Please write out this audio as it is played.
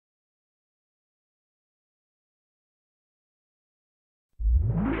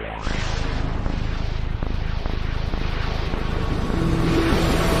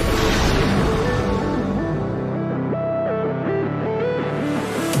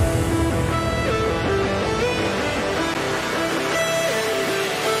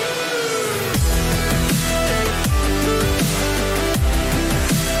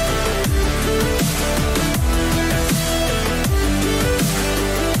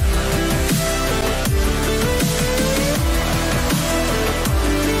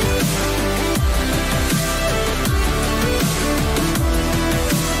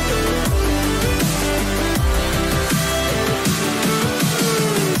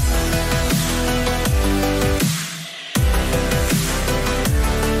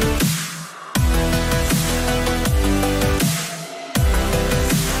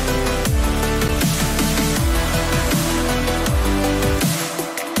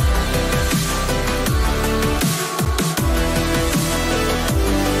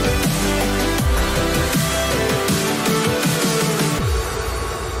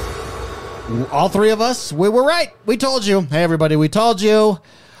all three of us, we were right. We told you. Hey, everybody, we told you.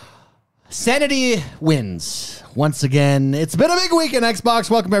 Sanity wins. Once again, it's been a big week in Xbox.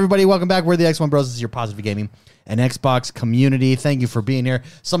 Welcome, everybody. Welcome back. We're the X1 Bros. This is your positive gaming and Xbox community. Thank you for being here.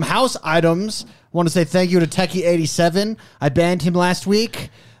 Some house items. I want to say thank you to Techie87. I banned him last week.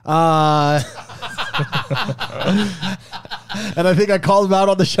 And I think I called him out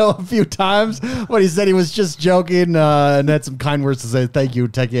on the show a few times when he said he was just joking and had some kind words to say. Thank you,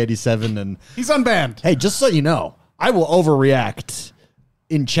 Techie87. And he's unbanned. Hey, just so you know, I will overreact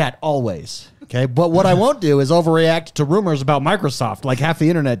in chat always. Okay, but what I won't do is overreact to rumors about Microsoft like half the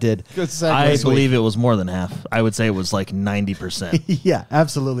internet did. Good segue. I believe it was more than half. I would say it was like 90%. Yeah,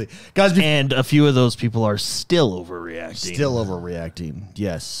 absolutely. Guys, and a few of those people are still overreacting. Still overreacting,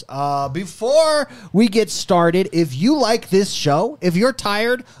 yes. Before we get started, if you like this show, if you're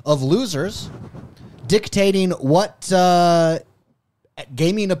tired of losers dictating what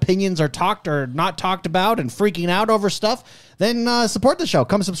gaming opinions are talked or not talked about and freaking out over stuff, then support the show.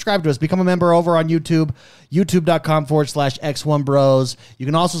 Come subscribe to us. Become a member over on YouTube, youtube.com/X1Bros. You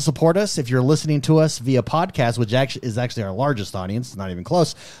can also support us if you're listening to us via podcast, which is actually our largest audience. It's not even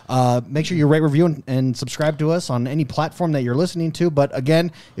close. Make sure you rate, review, and subscribe to us on any platform that you're listening to. But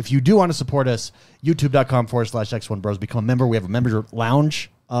again, if you do want to support us, youtube.com/X1Bros. Become a member. We have a member lounge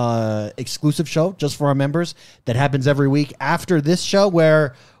exclusive show just for our members that happens every week after this show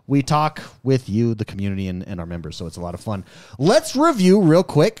where we talk with you, the community, and our members. So it's a lot of fun. Let's review real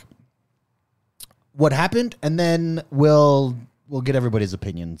quick what happened, and then we'll get everybody's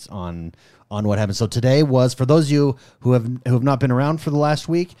opinions on what happened. So today was, for those of you who have not been around for the last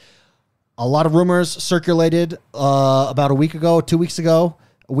week, a lot of rumors circulated about a week ago, 2 weeks ago,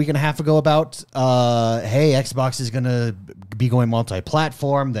 a week and a half ago about, hey, Xbox is going to be going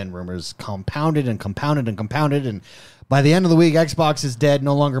multi-platform. Then rumors compounded and compounded and compounded. And by the end of the week, Xbox is dead,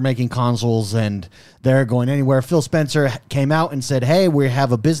 no longer making consoles, and they're going anywhere. Phil Spencer came out and said, hey, we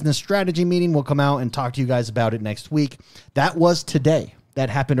have a business strategy meeting. We'll come out and talk to you guys about it next week. That was today. That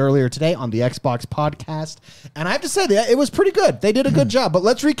happened earlier today on the Xbox podcast. And I have to say that it was pretty good. They did a good job. But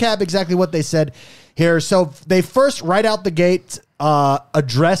let's recap exactly what they said here. So they first, right out the gate,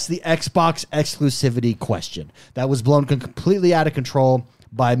 addressed the Xbox exclusivity question. That was blown completely out of control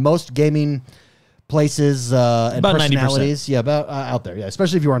by most gaming places and about personalities. 90%. Yeah, about out there. Yeah,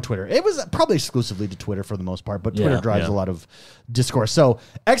 especially if you were on Twitter. It was probably exclusively to Twitter for the most part, but Twitter drives a lot of discourse. So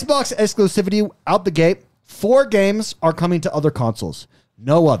Xbox exclusivity out the gate. 4 games are coming to other consoles.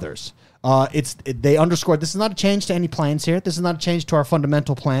 No others. They underscored this is not a change to any plans here. This is not a change to our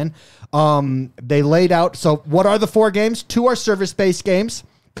fundamental plan. They laid out, so what are the 4 games? 2 are service-based games,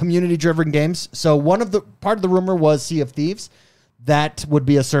 community-driven games. So part of the rumor was Sea of Thieves. That would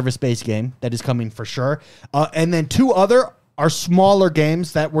be a service-based game that is coming for sure. And then 2 other are smaller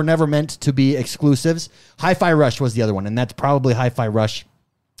games that were never meant to be exclusives. Hi-Fi Rush was the other one, and that's probably Hi-Fi Rush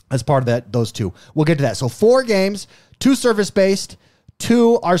as part of those 2. We'll get to that. So 4 games, 2 service-based,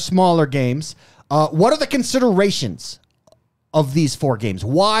 2 are smaller games. What are the considerations of these 4 games?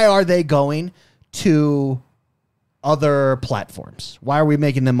 Why are they going to other platforms? Why are we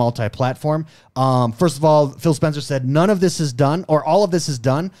making them multi-platform? First of all, Phil Spencer said none of this is done, or all of this is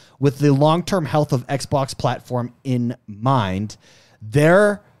done with the long-term health of Xbox platform in mind.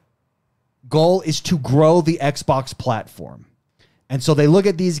 Their goal is to grow the Xbox platform. And so they look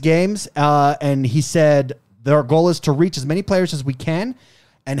at these games, and he said their goal is to reach as many players as we can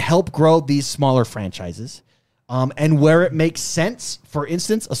and help grow these smaller franchises. And where it makes sense, for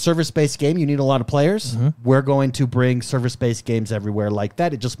instance, a service-based game, you need a lot of players. Mm-hmm. We're going to bring service-based games everywhere like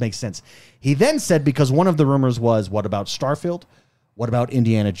that. It just makes sense. He then said, because one of the rumors was, what about Starfield? What about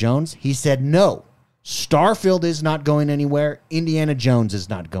Indiana Jones? He said, no, Starfield is not going anywhere. Indiana Jones is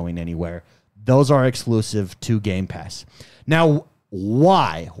not going anywhere. Those are exclusive to Game Pass. Now,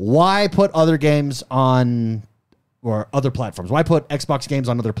 why? Why put other games on, or other platforms? Why put Xbox games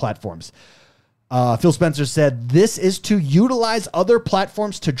on other platforms? Phil Spencer said, this is to utilize other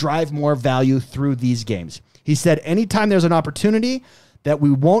platforms to drive more value through these games. He said, anytime there's an opportunity that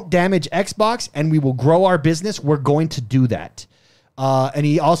we won't damage Xbox and we will grow our business, we're going to do that. And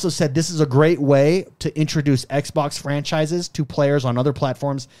he also said, this is a great way to introduce Xbox franchises to players on other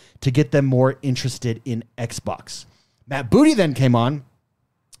platforms to get them more interested in Xbox. Matt Booty then came on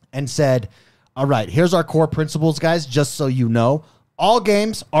and said, all right, here's our core principles, guys, just so you know. All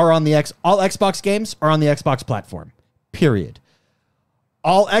games are on all Xbox games are on the Xbox platform, period.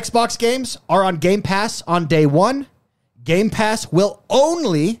 All Xbox games are on Game Pass on day 1. Game Pass will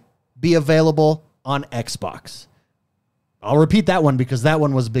only be available on Xbox. I'll repeat that one because that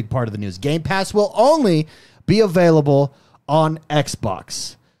one was a big part of the news. Game Pass will only be available on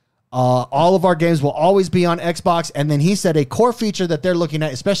Xbox. All of our games will always be on Xbox. And then he said a core feature that they're looking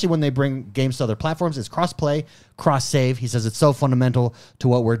at, especially when they bring games to other platforms, is cross-play, cross-save. He says it's so fundamental to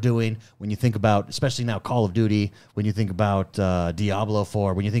what we're doing. When you think about, especially now, Call of Duty, when you think about Diablo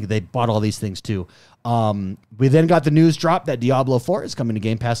 4, when you think they bought all these things too. We then got the news drop that Diablo 4 is coming to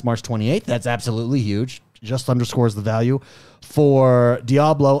Game Pass March 28th. That's absolutely huge. Just underscores the value for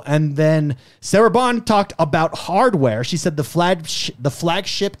Diablo. And then Sarah Bond talked about hardware. She said the flagship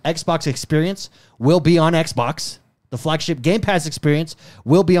Xbox experience will be on Xbox. The flagship Game Pass experience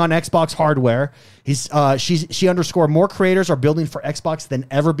will be on Xbox hardware. She underscored more creators are building for Xbox than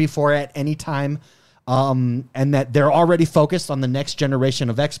ever before at any time. And that they're already focused on the next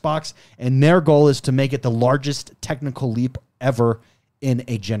generation of Xbox. And their goal is to make it the largest technical leap ever in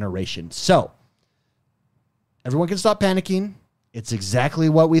a generation. So everyone can stop panicking. It's exactly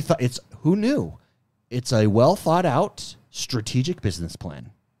what we thought. Who knew? It's a well thought out strategic business plan.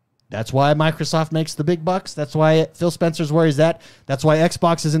 That's why Microsoft makes the big bucks. That's why Phil Spencer's where he's at. That's why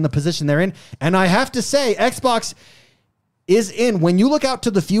Xbox is in the position they're in. And I have to say, Xbox is in, when you look out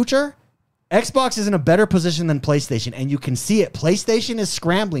to the future, Xbox is in a better position than PlayStation, and you can see it. PlayStation is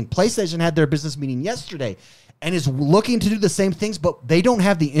scrambling. PlayStation had their business meeting yesterday and is looking to do the same things, but they don't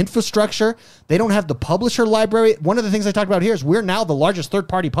have the infrastructure. They don't have the publisher library. One of the things I talked about here is we're now the largest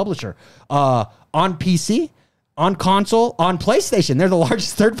third-party publisher on PC, on console, on PlayStation. They're the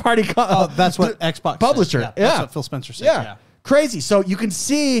largest third-party that's what Xbox publisher. Said. Yeah, that's what Phil Spencer said. Yeah. Crazy. So you can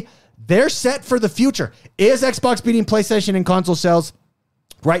see they're set for the future. Is Xbox beating PlayStation in console sales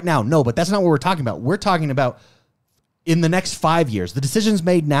right now? No, but that's not what we're talking about. We're talking about in the next 5 years. The decisions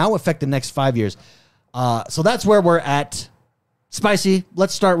made now affect the next 5 years. So that's where we're at. Spicy,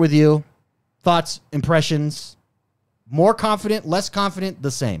 let's start with you. Thoughts, impressions, more confident, less confident,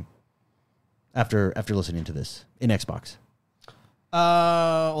 the same after listening to this in Xbox.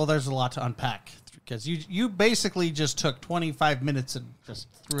 Well, there's a lot to unpack because you basically just took 25 minutes and just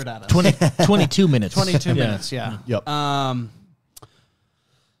threw it at us. 22 minutes. 22 minutes, yeah. Yep.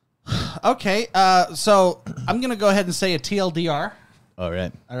 Okay, so I'm going to go ahead and say a TLDR. All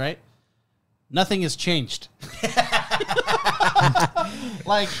right. Nothing has changed.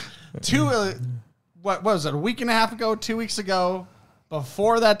 Like what was it? A week and a half ago, 2 weeks ago,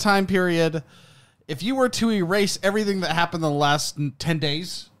 before that time period, if you were to erase everything that happened in the last 10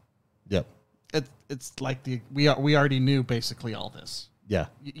 days, Yep. It's like we already knew basically all this. Yeah.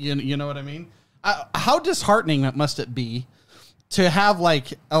 You know what I mean? How disheartening must it be to have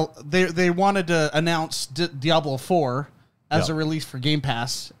they wanted to announce Diablo 4 as a release for Game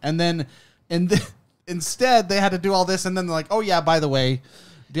Pass, and then instead they had to do all this, and then they're like, oh yeah, by the way,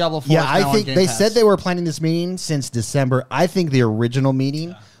 Diablo 4 is now I think on Game they Pass. said they were planning this meeting since December. I think the original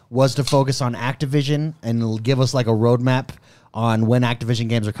meeting was to focus on Activision and give us like a roadmap on when Activision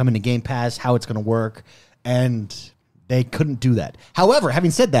games are coming to Game Pass, how it's going to work, and they couldn't do that. However,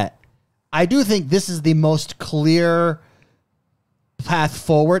 having said that, I do think this is the most clear path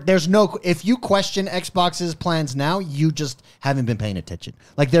forward. If you question Xbox's plans now, you just haven't been paying attention.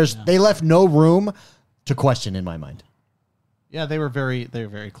 They left no room to question in my mind. Yeah, they were very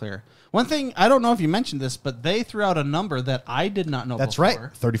clear. One thing, I don't know if you mentioned this, but they threw out a number that I did not know That's before.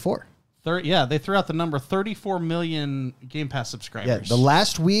 right, 34. They threw out the number 34 million Game Pass subscribers. Yeah, the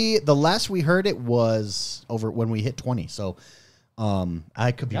last we heard it was over when we hit 20. So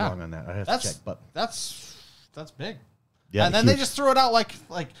I could be wrong on that. I have to check, but that's big. Yeah, and then they just threw it out like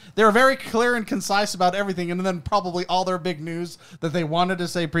they were very clear and concise about everything, and then probably all their big news that they wanted to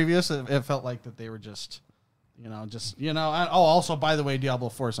say previous, it felt like that they were just. Also, by the way, Diablo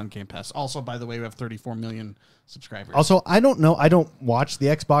 4 is on Game Pass. Also, by the way, we have 34 million subscribers. Also, I don't know. I don't watch the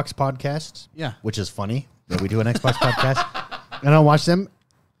Xbox podcast. Yeah. Which is funny that we do an Xbox podcast. And I don't watch them.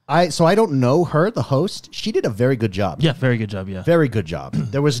 I don't know her, the host. She did a very good job. Yeah, very good job, yeah. Very good job.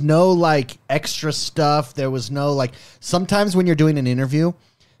 There was no extra stuff. There was no sometimes when you're doing an interview,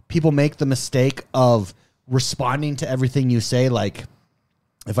 people make the mistake of responding to everything you say. Like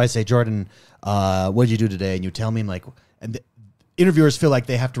if I say, Jordan, what did you do today? And you tell me, and the interviewers feel like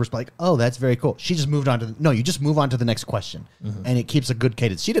they have to respond oh, that's very cool. She just moved on to you just move on to the next question. Mm-hmm. And it keeps a good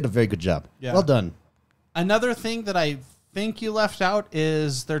cadence. She did a very good job. Yeah. Well done. Another thing that I think you left out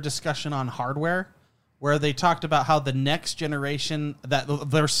is their discussion on hardware, where they talked about how the next generation, that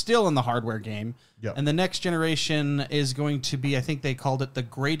they're still in the hardware game, and the next generation is going to be, I think they called it the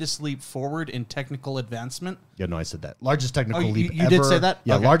greatest leap forward in technical advancement. Yeah, no, I said that. Largest technical leap ever. You did say that?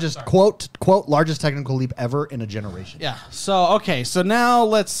 Yeah, okay. quote, largest technical leap ever in a generation. Yeah. So now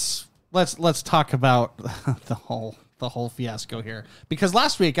let's talk about the whole fiasco here, because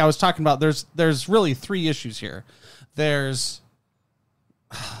last week I was talking about there's really three issues here. There's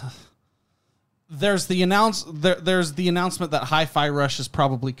there's the announcement that Hi-Fi Rush is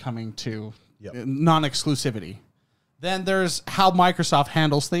probably coming to non-exclusivity. Then there's how Microsoft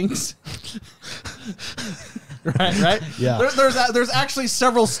handles things. right? Yeah. There's actually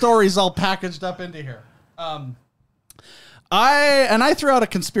several stories all packaged up into here. I threw out a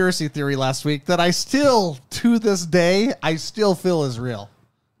conspiracy theory last week that I still, to this day, I still feel is real.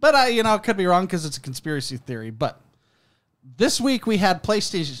 But it could be wrong because it's a conspiracy theory. But this week we had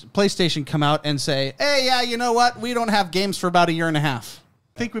PlayStation come out and say, hey, yeah, you know what? We don't have games for about a year and a half.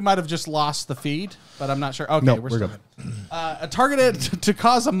 I think we might have just lost the feed, but I'm not sure. Okay, no, we're still good. Targeted to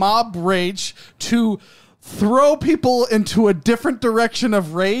cause a mob rage to throw people into a different direction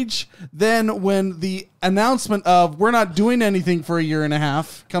of rage than when the announcement of we're not doing anything for a year and a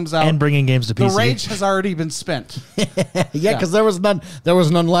half comes out and bringing games to PC. The rage has already been spent. Yeah, because there was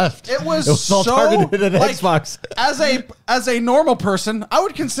none left. It was all targeted at Xbox. As a normal person, I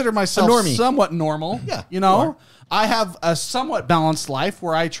would consider myself somewhat normal. Yeah, I have a somewhat balanced life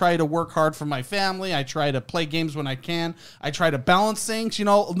where I try to work hard for my family. I try to play games when I can. I try to balance things.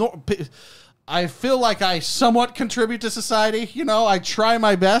 I feel like I somewhat contribute to society. I try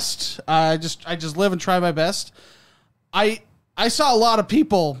my best. I just live and try my best. I saw a lot of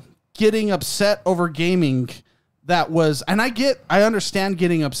people getting upset over gaming. And I understand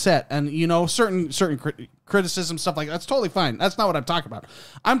getting upset, and certain criticism, stuff like that's totally fine. That's not what I'm talking about.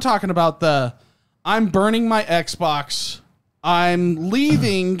 I'm talking about I'm burning my Xbox. I'm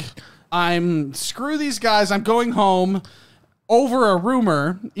leaving. Screw these guys. I'm going home over a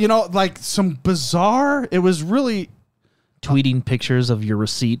rumor. Like some bizarre. It was really tweeting pictures of your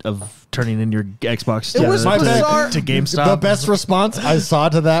receipt of turning in your Xbox. It was bizarre to GameStop. The best response I saw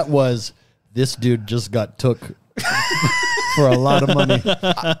to that was, "This dude just got took." For a lot of money.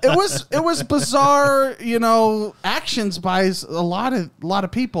 It was bizarre, actions by a lot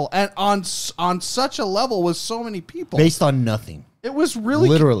of people, and on such a level with so many people based on nothing. It was really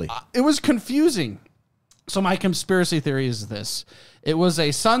literally. It was confusing. So my conspiracy theory is this: it was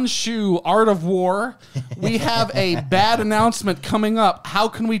a Sun Tzu Art of War. We have a bad announcement coming up. How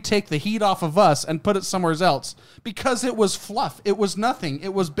can we take the heat off of us and put it somewhere else? Because it was fluff. It was nothing.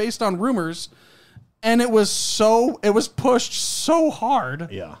 It was based on rumors. And it was pushed so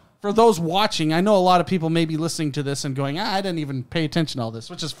hard. Yeah. For those watching, I know a lot of people may be listening to this and going, I didn't even pay attention to all this,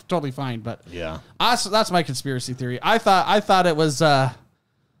 which is totally fine. But yeah, that's my conspiracy theory. I thought it was,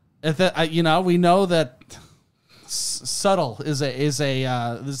 we know that subtle is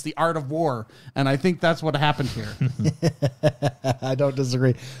the art of war, and I think that's what happened here. I don't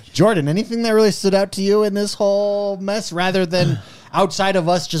disagree. Jordan, anything that really stood out to you in this whole mess, rather than outside of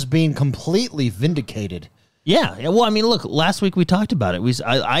us just being completely vindicated? Yeah. Well, I mean, look, last week we talked about it.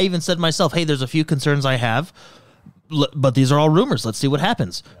 I even said to myself, hey, there's a few concerns I have, but these are all rumors. Let's see what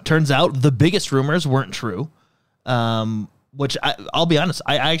happens. Turns out the biggest rumors weren't true, which I'll be honest,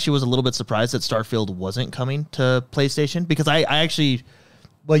 I actually was a little bit surprised that Starfield wasn't coming to PlayStation, because I actually...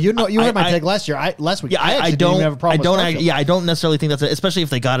 Well, you heard my take last week. Yeah, I don't even have a problem with Starfield. I don't necessarily think that's especially if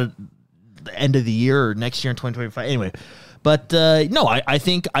they got it the end of the year or next year in 2025. Anyway, but no, I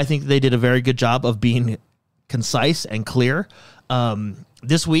think they did a very good job of being concise and clear.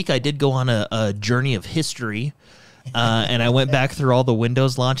 This week I did go on a journey of history, and I went back through all the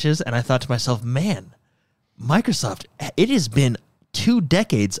Windows launches, and I thought to myself, man, Microsoft, it has been 2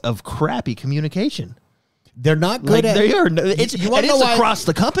 decades of crappy communication. They're not good at it. It's across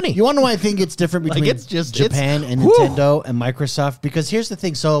the company. You want to know why I think it's different between Japan and Nintendo and Microsoft? Because here's the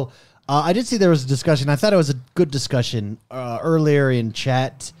thing. So I did see there was a discussion. I thought it was a good discussion earlier in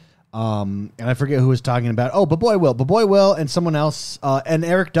chat. And I forget who was talking about. Oh, Baboy Will, and someone else, and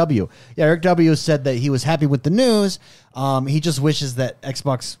Eric W. Yeah, Eric W. said that he was happy with the news. He just wishes that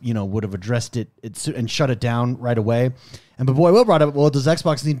Xbox, would have addressed it and shut it down right away. And Baboy Will brought up, well, does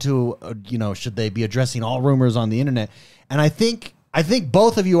Xbox need to, should they be addressing all rumors on the internet? And I think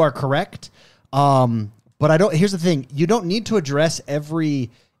both of you are correct. But here's the thing: you don't need to address every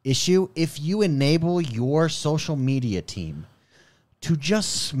issue if you enable your social media team to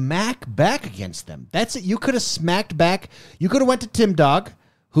just smack back against them. That's it. You could have smacked back. You could have went to Tim Dog,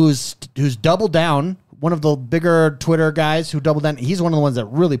 who's doubled down, one of the bigger Twitter guys who doubled down. He's one of the ones that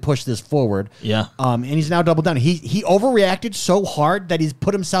really pushed this forward. Yeah. And he's now doubled down. He overreacted so hard that he's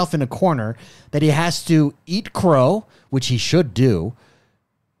put himself in a corner that he has to eat crow, which he should do,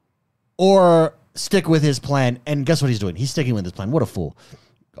 or stick with his plan. And guess what he's doing? He's sticking with his plan. What a fool.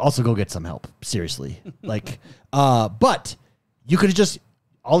 Also go get some help. Seriously. But you could have just,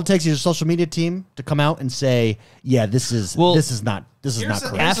 all it takes is your social media team to come out and say, yeah, this is not correct. This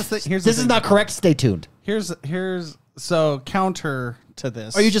is not correct. Stay tuned. Here's So counter to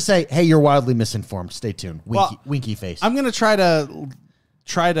this, Or you just say, "Hey, you're wildly misinformed. Stay tuned." Winky face. I'm gonna try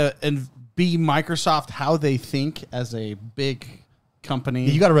to and be Microsoft how they think as a big company.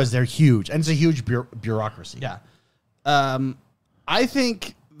 You got to realize they're huge, and it's a huge bureaucracy. Yeah. I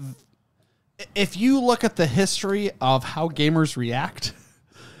think if you look at the history of how gamers react,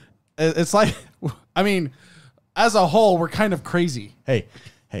 it's like, I mean, as a whole, we're kind of crazy. Hey,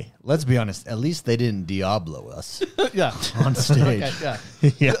 let's be honest. At least they didn't Diablo us Yeah. on stage.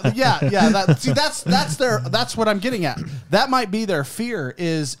 Okay, yeah. That's what I'm getting at. That might be their fear,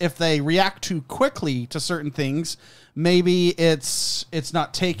 is if they react too quickly to certain things, maybe it's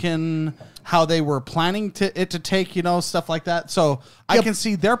not taken how they were planning it to take, stuff like that. So I can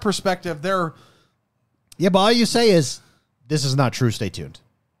see their perspective. Yeah, but all you say is, "This is not true. Stay tuned."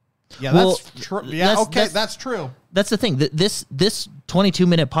 Yeah, Well, that's true. Yeah, that's true. That's the thing. This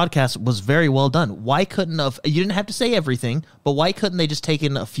 22-minute podcast was very well done. Why couldn't you didn't have to say everything, but why couldn't they just take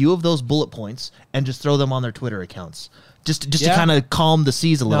in a few of those bullet points and just throw them on their Twitter accounts? Just to kind of calm the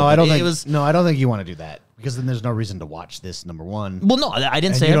seas a little bit. I don't think you want to do that, because then there's no reason to watch this, number one. Well, no, I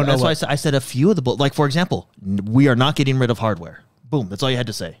didn't say it. That's why I said a few of the bullet. Like, for example, we are not getting rid of hardware. Boom. That's all you had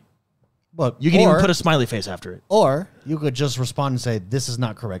to say. Well, You can even put a smiley face after it. Or you could just respond and say, "This is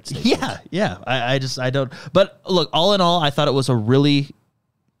not correct." Stay tuned." Yeah. I don't. But look, all in all, I thought it was a really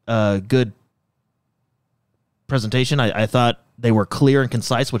good presentation. I thought they were clear and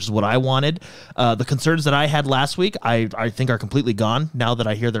concise, which is what I wanted. The concerns that I had last week, I think are completely gone now that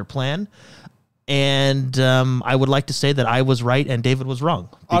I hear their plan. And I would like to say that I was right and David was wrong,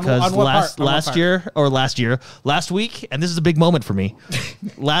 because last week, and this is a big moment for me.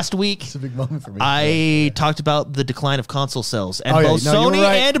 Last week, It's a big moment for me. I talked about the decline of console sales, and both Sony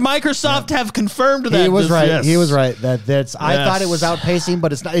and Microsoft have confirmed that. He was right. Yes. He was right. I thought it was outpacing,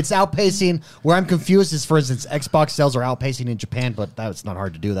 but it's not. It's outpacing. Where I'm confused is, for instance, Xbox sales are outpacing in Japan, but that's not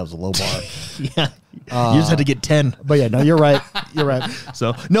hard to do. That was a low bar. Yeah, you just had to get 10. But yeah, no, you're right. You're right.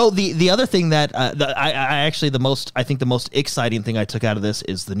 So no, the other thing that I actually the most exciting thing I took out of this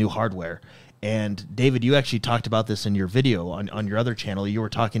is the new hardware. And David, you actually talked about this in your video on your other channel. You were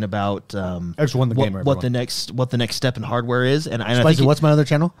talking about X1 the Gamer. what the next step in hardware is, and I Spicy, think what's my other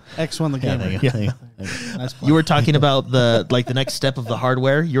channel? X1 the Gamer. Yeah. you were talking about the next step of the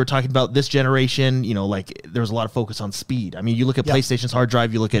hardware. You were talking about this generation. Like there was a lot of focus on speed. I mean, you look at PlayStation's hard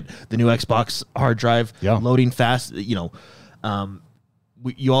drive. You look at the new Xbox hard drive. Yeah. Loading fast.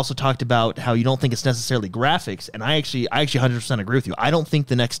 You also talked about how you don't think it's necessarily graphics, and I actually 100% agree with you. I don't think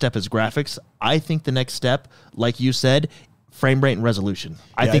the next step is graphics. I think the next step, like you said, frame rate and resolution.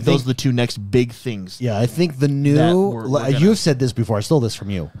 I think those are the two next big things. Yeah, I think the new. You've said this before. I stole this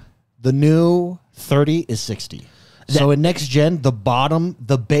from you. The new 30 is 60. So in next gen, the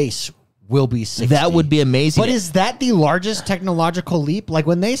base will be 60. That would be amazing. But is that the largest technological leap? Like,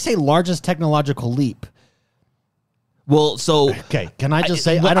 when they say largest technological leap. Well, so Okay, can I just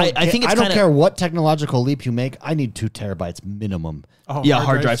say, I don't care what technological leap you make. I need 2 terabytes minimum. Oh,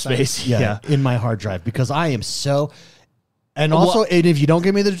 hard drive space. Yeah. In my hard drive, because I am so. And also, and if you don't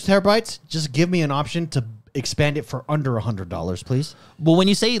give me the 2 terabytes, just give me an option to expand it for under $100, please. Well, when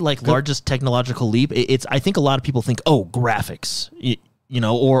you say like largest technological leap, it's I think a lot of people think, oh, graphics,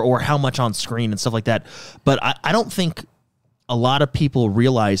 or how much on screen and stuff like that. But I don't think a lot of people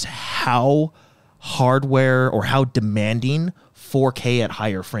realize how hardware or how demanding 4K at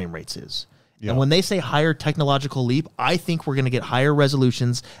higher frame rates is. Yeah. And when they say higher technological leap, I think we're going to get higher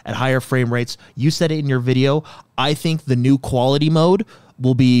resolutions at higher frame rates. You said it in your video. I think the new quality mode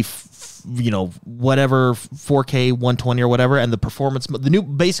will be, whatever 4K 120 or whatever, and the performance,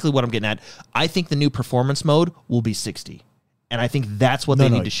 basically what I'm getting at, I think the new performance mode will be 60. And I think that's what they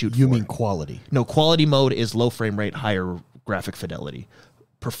need to shoot for. You mean quality? No, quality mode is low frame rate, higher graphic fidelity.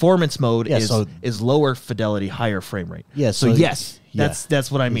 Performance mode is lower fidelity, higher frame rate. Yeah, so yes, that's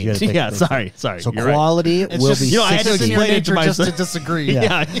what I mean. Yeah, sorry. So quality will be 60. I had to explain it to myself. Just to disagree.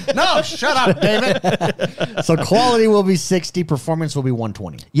 Yeah. No, shut up, David. So quality will be 60, performance will be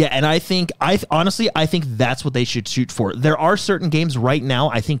 120. Yeah, and I think that's what they should shoot for. There are certain games right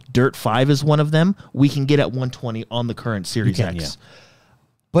now, I think Dirt 5 is one of them, we can get at 120 on the current Series X. Yeah.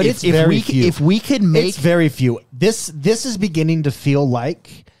 But it's very few. If we could make... It's very few. This is beginning to feel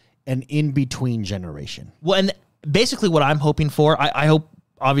like an in-between generation. Well, and basically what I'm hoping for, I hope,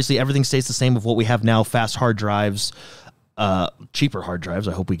 obviously, everything stays the same of what we have now, fast hard drives, cheaper hard drives.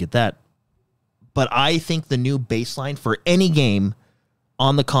 I hope we get that. But I think the new baseline for any game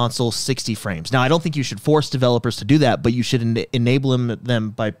on the console, 60 frames. Now, I don't think you should force developers to do that, but you should enable them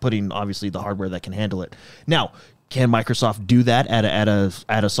by putting, obviously, the hardware that can handle it. Now, can Microsoft do that at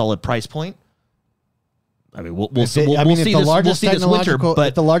a solid price point? I mean, we'll see this winter.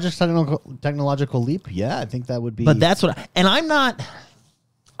 But the largest technological leap, yeah, I think that would be. But that's what. And I'm not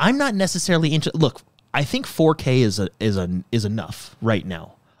necessarily interested. Look, I think 4K is enough right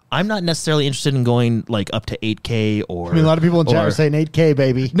now. I'm not necessarily interested in going like up to 8K or. I mean, a lot of people in chat are saying 8K,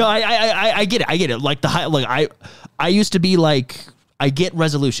 baby. No, I get it. I get it. Like I used to be like. I get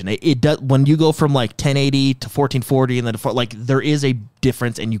resolution. It does when you go from like 1080 to 1440, and then like there is a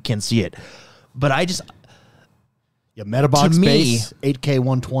difference, and you can see it. But I just Metabox base 8K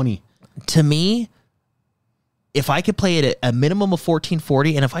 120. To me, if I could play it at a minimum of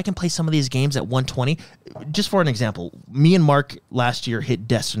 1440, and if I can play some of these games at 120, just for an example, me and Mark last year hit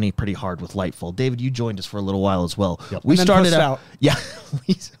Destiny pretty hard with Lightfall. David, you joined us for a little while as well. Yep. We started out. Yeah,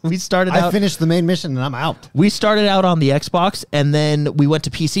 we started out. I finished the main mission and I'm out. We started out on the Xbox, and then we went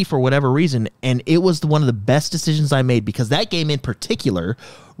to PC for whatever reason, and it was one of the best decisions I made because that game in particular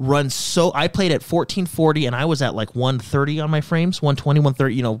runs so. I played at 1440, and I was at like 130 on my frames, 120,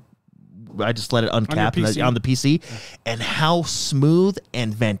 130. You know. I just let it uncap on the PC, and how smooth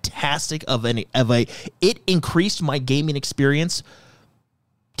and fantastic it increased my gaming experience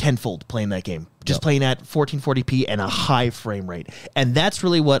tenfold playing that game. Just playing at 1440p and a high frame rate, and that's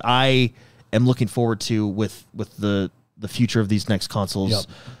really what I am looking forward to with the future of these next consoles.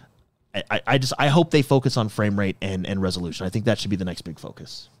 Yep. I hope they focus on frame rate and resolution. I think that should be the next big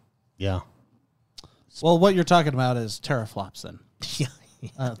focus. Yeah. Well, what you're talking about is teraflops then. Yeah.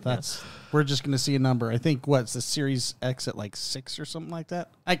 We're just going to see a number. I think what's the Series X at like 6 or something like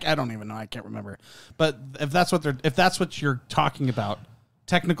that. I don't even know. I can't remember. But if that's what you're talking about,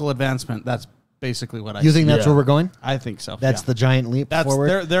 technical advancement, that's basically what I. You think that's where we're going? I think so. That's the giant leap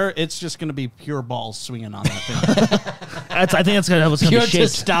forward. It's just going to be pure balls swinging on that thing. I think that's going to be pure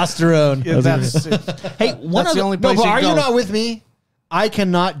testosterone. Yeah, that's hey, that's the only place. No, but are you not with me? I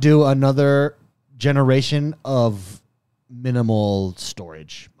cannot do another generation of minimal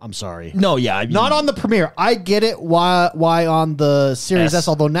storage. I'm sorry. No, yeah. I mean, not on the Premier. I get it why on the Series S,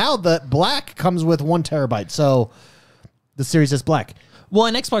 although now the Black comes with 1 terabyte. So the Series S Black. Well,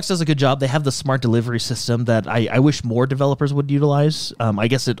 and Xbox does a good job. They have the smart delivery system that I wish more developers would utilize. I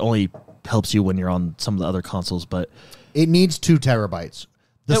guess it only helps you when you're on some of the other consoles, but it needs 2 terabytes.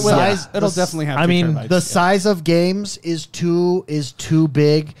 It'll definitely have 2 terabytes. The size of games is too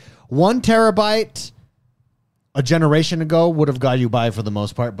big. 1 terabyte a generation ago would have got you by for the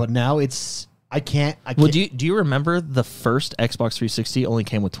most part, but now I can't. Well, do you remember the first Xbox 360 only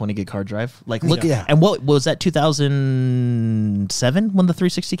came with 20 gig hard drive? Like, look, yeah. And what was that? 2007 when the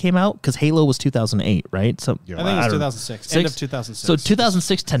 360 came out? Because Halo was 2008, right? So I think it was 2006. End of 2006. So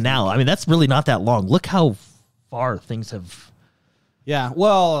 2006 to now. I mean, that's really not that long. Look how far things have. Yeah.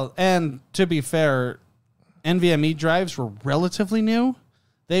 Well, and to be fair, NVMe drives were relatively new.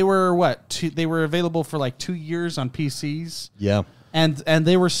 They were they were available for like 2 years on PCs. Yeah. And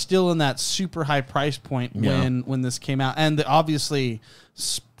they were still in that super high price point when this came out. And obviously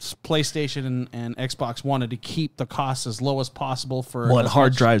PlayStation and Xbox wanted to keep the costs as low as possible for. Well, and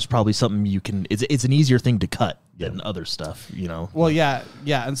hard drives probably something you can. It's an easier thing to cut than other stuff, you know. Well, yeah,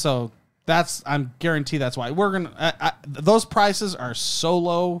 and so I'm guarantee that's why we're gonna. Those prices are so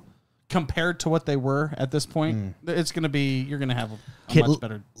low compared to what they were at this point. It's gonna be you're gonna have a much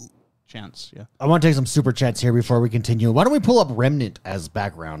better chance. Yeah. I want to take some super chats here before we continue. Why don't we pull up Remnant as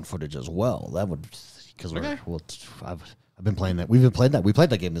background footage as well? That would because I've been playing that. We've been playing that. We played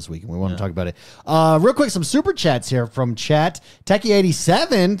that game this week, and we want to talk about it. Real quick, some super chats here from chat.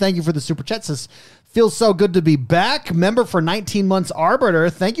 Techie87, thank you for the super chat. Says, feels so good to be back. Member for 19 months, Arbiter.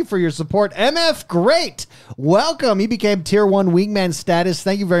 Thank you for your support. MF Great, welcome. He became Tier 1 Wingman status.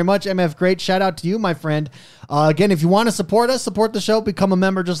 Thank you very much, MF Great. Shout out to you, my friend. Again, if you want to support us, support the show, become a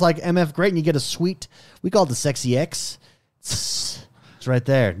member just like MF Great, and you get a sweet, we call it the Sexy X. It's right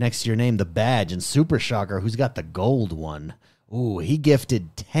there next to your name, the badge. And Super Shocker, who's got the gold one. Ooh, he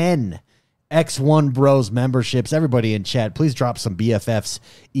gifted 10 X1 Bros memberships. Everybody in chat, please drop some BFFs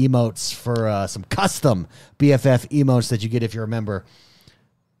emotes for some custom BFF emotes that you get if you're a member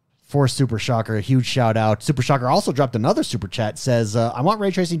for Super Shocker. A huge shout out. Super Shocker also dropped another super chat. Says, I want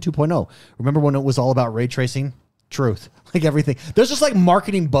ray tracing 2.0. Remember when it was all about ray tracing? Truth. Like everything. There's just like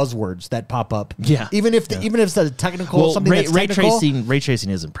marketing buzzwords that pop up. Yeah. Even if it's a technical something that's technical. Ray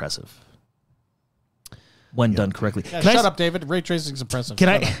tracing is impressive. When done correctly. Yeah, shut up, David. Ray tracing is impressive. Can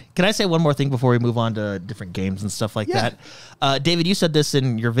I say one more thing before we move on to different games and stuff like that? David, you said this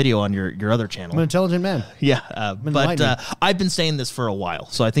in your video on your other channel. I'm an intelligent man. Yeah, but I've been saying this for a while,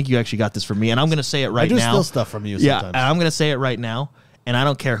 so I think you actually got this from me, and I'm going to say it right now. I do steal stuff from you sometimes. Yeah, and I'm going to say it right now. and I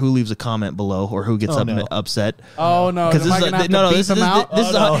don't care who leaves a comment below or who gets upset. Oh no! Because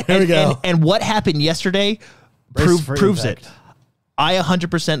Here we go. And what happened yesterday proves it. I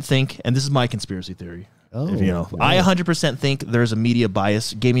 100% think, and this is my conspiracy theory. I 100% think there's a media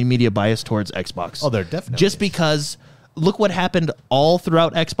bias, gaming media bias towards Xbox. Oh, there definitely just is. Because look what happened all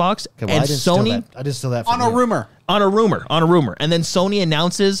throughout Xbox and Sony. I didn't steal that on a rumor. On a rumor. And then Sony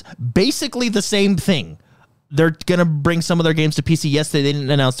announces basically the same thing. They're going to bring some of their games to PC. Yes, they didn't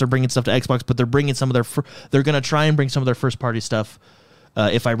announce they're bringing stuff to Xbox, but they're bringing some of their... they're going to try and bring some of their first-party stuff,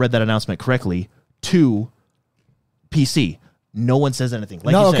 if I read that announcement correctly, to PC. No one says anything.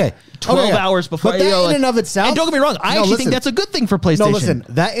 Like you said, 12 hours before. But that in and of itself... And don't get me wrong, I actually think that's a good thing for PlayStation. No, listen,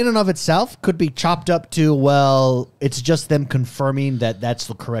 that in and of itself could be chopped up to, well, it's just them confirming that that's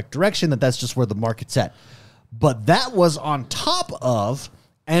the correct direction, that's just where the market's at. But that was on top of,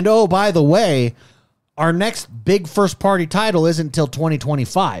 and oh, by the way, our next big first-party title isn't until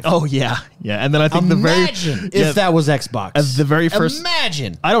 2025. Oh, yeah. Yeah, and then I think if that was Xbox. As the very first...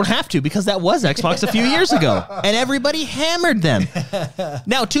 Imagine. I don't have to, because that was Xbox a few years ago, and everybody hammered them.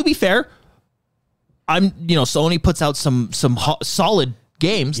 Now, to be fair, Sony puts out some solid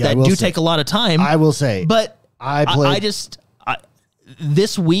games that do take a lot of time. I will say. But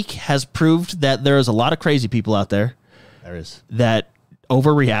this week has proved that there is a lot of crazy people out there. There is. That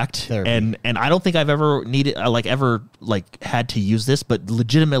overreact, and I don't think I've ever had to use this, but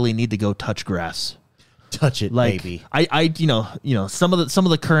legitimately need to go touch grass. Touch it, baby. I some of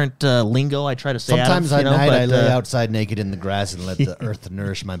the current lingo I try to say. Sometimes at night I lay outside naked in the grass and let the earth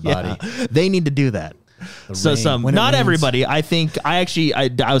nourish my body. Yeah, they need to do that. Not everybody. I think I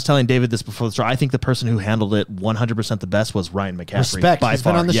was telling David this before the show. I think the person who handled it 100% the best was Ryan McCaffrey. Respect. He's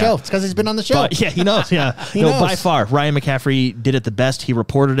been on the show. It's because he's been on the show. He knows. Yeah, he knows. By far, Ryan McCaffrey did it the best. He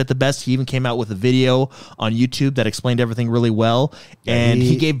reported it the best. He even came out with a video on YouTube that explained everything really well, and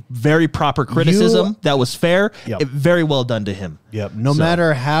he gave very proper criticism that was fair. Yep. Very well done to him. Yep. No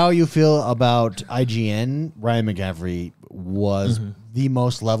matter how you feel about IGN, Ryan McCaffrey was the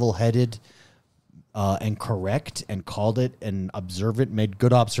most level-headed. And correct and called it and observant, made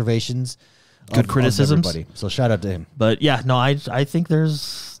good observations, good criticisms. Everybody. So shout out to him. But yeah, no, I think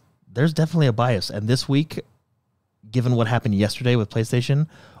there's definitely a bias, and this week, given what happened yesterday with PlayStation,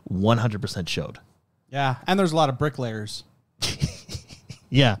 100% showed. Yeah, and there's a lot of bricklayers.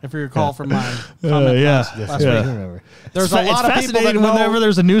 Yeah, if you recall from my comment last week. Remember. There's a lot of people that know, whenever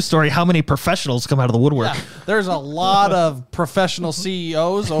there's a news story, how many professionals come out of the woodwork. Yeah, there's a lot of professional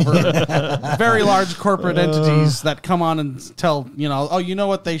CEOs over very large corporate entities that come on and tell, you know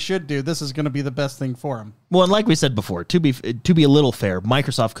what they should do. This is going to be the best thing for them. Well, and like we said before, to be a little fair,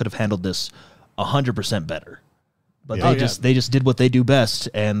 Microsoft could have handled this 100% better. But they just did what they do best,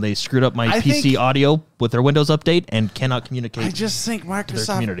 and they screwed up my PC audio with their Windows update and cannot communicate. I just think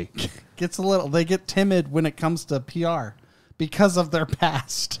Microsoft they get timid when it comes to PR because of their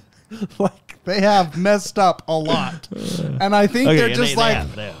past. Like they have messed up a lot, and I think they're just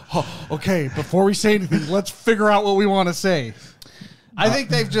okay. Before we say anything, let's figure out what we want to say. I think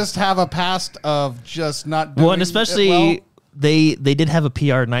they've just have a past of just not doing and especially. They did have a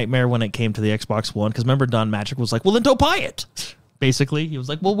PR nightmare when it came to the Xbox One, because remember Don Magic was like, well, then don't buy it. Basically, he was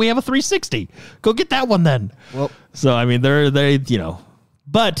like, well, we have a 360. Go get that one then. Well, so, I mean, they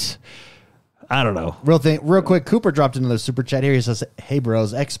but I don't know. Real quick, Cooper dropped another super chat here. He says, hey,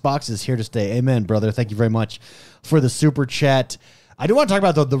 bros, Xbox is here to stay. Amen, brother. Thank you very much for the super chat. I do want to talk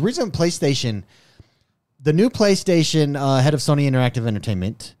about, though, the reason PlayStation... The new PlayStation head of Sony Interactive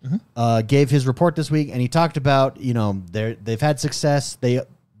Entertainment gave his report this week, and he talked about, they've had success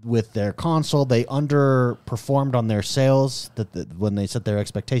with their console. They underperformed on their sales when they set their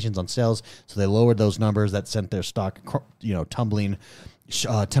expectations on sales, so they lowered those numbers. That sent their stock, tumbling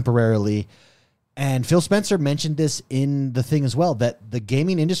temporarily. And Phil Spencer mentioned this in the thing as well, that the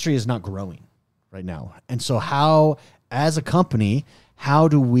gaming industry is not growing right now. And so how, as a company, how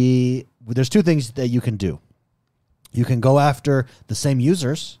do we... There's two things that you can do. You can go after the same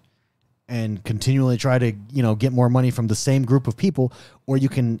users and continually try to, get more money from the same group of people, or you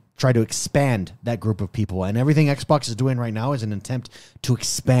can try to expand that group of people. And everything Xbox is doing right now is an attempt to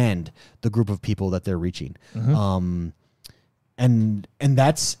expand the group of people that they're reaching. And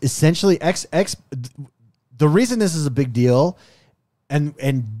that's essentially the reason this is a big deal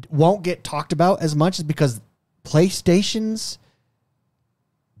and won't get talked about as much is because PlayStation's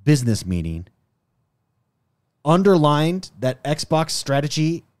business meeting underlined that Xbox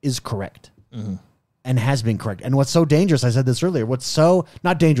strategy is correct and has been correct. And what's so dangerous, I said this earlier, what's so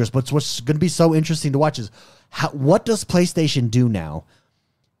not dangerous, but what's going to be so interesting to watch is what does PlayStation do now?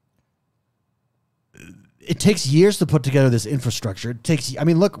 it takes years to put together this infrastructure. It takes, I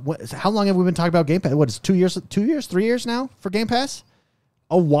mean, look, how long have we been talking about Game Pass? What is 2 years, 3 years now for Game Pass?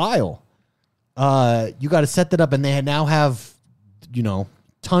 A while. You got to set that up, and they now have,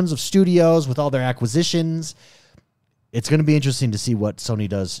 tons of studios with all their acquisitions. It's going to be interesting to see what Sony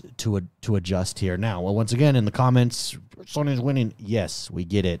does to adjust here. Now, well, once again, in the comments, Sony's winning. Yes, we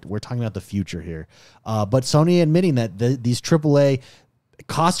get it. We're talking about the future here. But Sony admitting that these AAA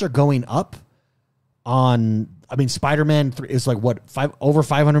costs are going up on, Spider-Man 3 is like what, over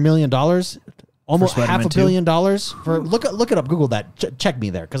 $500 million? Almost $500 million for look it up. Google that. Check me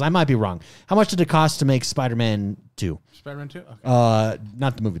there because I might be wrong. How much did it cost to make Spider-Man 2? Spider-Man 2? Okay.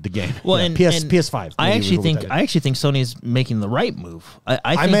 Not the movie, the game. Well, yeah, and PS5. I actually think Sony's making the right move.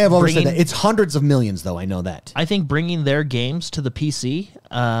 I may have oversaid that. It's hundreds of millions, though. I know that. I think bringing their games to the PC,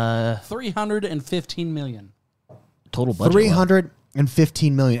 $315 million total budget.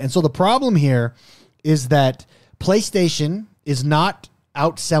 $315 million. And so the problem here is that PlayStation is not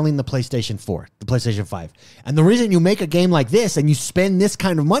outselling the PlayStation 4, the PlayStation 5. And the reason you make a game like this and you spend this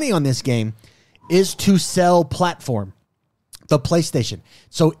kind of money on this game is to sell platform, the PlayStation.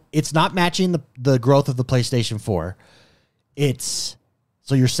 So it's not matching the growth of the PlayStation 4.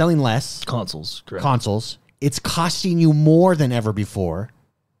 So you're selling less consoles. Correct. Consoles. It's costing you more than ever before.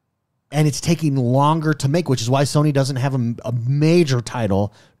 And it's taking longer to make, which is why Sony doesn't have a major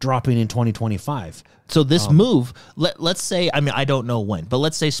title dropping in 2025. So this move, let's say, I don't know when, but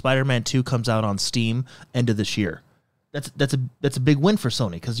let's say Spider-Man 2 comes out on Steam end of this year. That's a big win for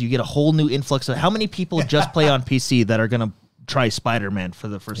Sony because you get a whole new influx of how many people just play on PC that are going to try Spider-Man for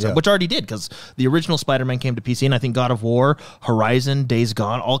the first time, which already did because the original Spider-Man came to PC, and I think God of War, Horizon, Days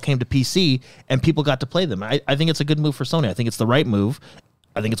Gone all came to PC, and people got to play them. I think it's a good move for Sony. I think it's the right move.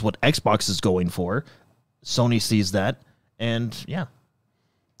 I think it's what Xbox is going for. Sony sees that, and yeah.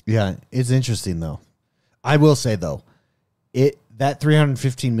 Yeah, it's interesting, though. I will say, though, that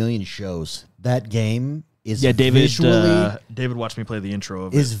 315 million shows that game is visually... David watched me play the intro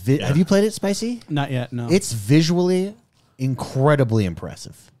of it. Have you played it, Spicy? Not yet, no. It's visually incredibly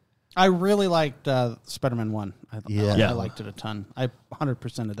impressive. I really liked Spider-Man 1. I Yeah. liked it a ton. I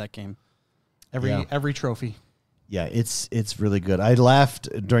 100%ed that game. Every trophy. Yeah, it's really good. I laughed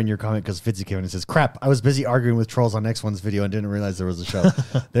during your comment because Fitzy came in and says, crap, I was busy arguing with trolls on next one's video and didn't realize there was a show.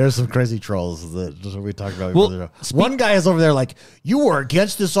 There's some crazy trolls that we talked about before the show. One guy is over there like, you were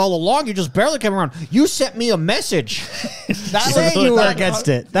against this all along. You just barely came around. You sent me a message saying you were against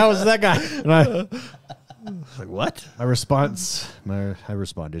it. That was that guy. Like, what? I responded. Yeah,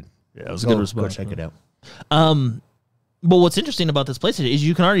 it was a good response. Go check it out. But what's interesting about this PlayStation is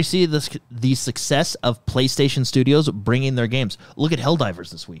you can already see the success of PlayStation Studios bringing their games. Look at Helldivers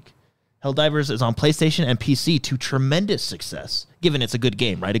this week. Helldivers is on PlayStation and PC to tremendous success, given it's a good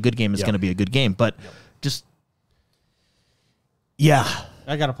game, right? A good game is going to be a good game, but just... Yeah.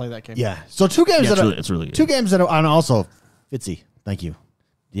 I got to play that game. Yeah. So two games it's really good. Two games that are, and also, Fitzy, thank you.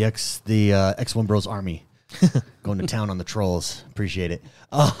 The X1 Bros Army. Going to town on the trolls. Appreciate it.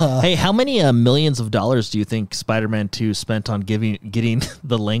 Hey, how many millions of dollars do you think Spider-Man 2 spent on getting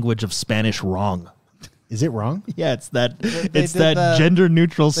the language of Spanish wrong? Is it wrong? Yeah, it's that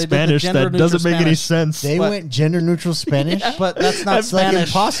gender-neutral Spanish that doesn't make any sense. They went gender-neutral Spanish? But that's not Spanish. Like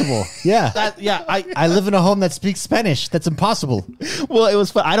impossible. Yeah. I live in a home that speaks Spanish. That's impossible. Well, it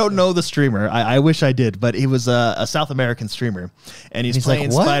was fun. I don't know the streamer. I wish I did, but he was a South American streamer, and he's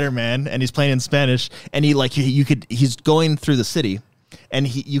playing like, Spider-Man, and he's playing in Spanish, and he's going through the city, and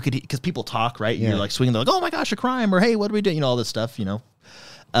because people talk, right? Yeah. You're like swinging, they're like, oh my gosh, a crime, or hey, what do we do? All this stuff,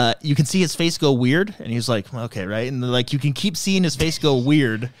 you can see his face go weird, and he's like, okay, right? And like you can keep seeing his face go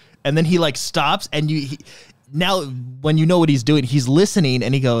weird, and then he like stops, and now when you know what he's doing, he's listening,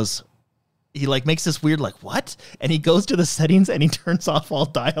 and he like makes this weird like what? And he goes to the settings and he turns off all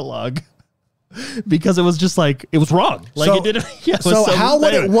dialogue. Because it was just like it was wrong. Like it didn't. Yeah,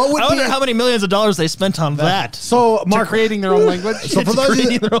 I wonder how many millions of dollars they spent on that. So Mark creating their own language. So for those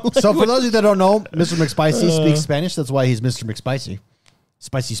of you that don't know, Mr. McSpicy speaks Spanish. That's why he's Mr. McSpicy.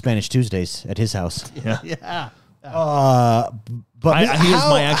 Spicy Spanish Tuesdays at his house. Yeah. But he is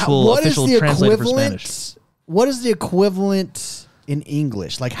my actual official translator for Spanish. What is the equivalent in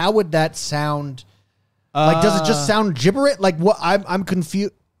English? Like, how would that sound? Like, does it just sound gibberish? Like, what? I'm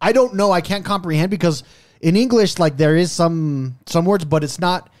confused. I don't know. I can't comprehend because in English, like, there is some words, but it's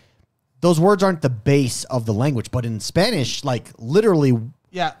not. Those words aren't the base of the language. But in Spanish, like, literally.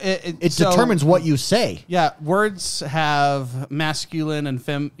 Yeah, it determines what you say. Yeah, words have masculine and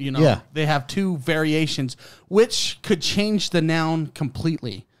fem. They have two variations, which could change the noun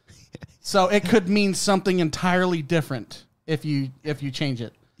completely. So it could mean something entirely different if you change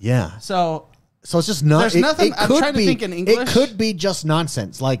it. Yeah. So So it's just not. There's nothing. I'm trying to think in English. It could be just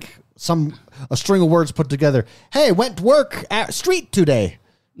nonsense, like a string of words put together. Hey, went to work at street today.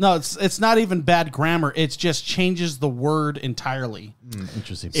 No, it's not even bad grammar. It just changes the word entirely.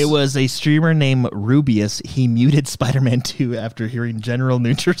 Interesting. It was a streamer named Rubius. He muted Spider-Man 2 after hearing General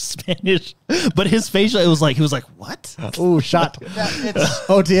Neuter's Spanish, but his facial, he was like, what? Oh, shot.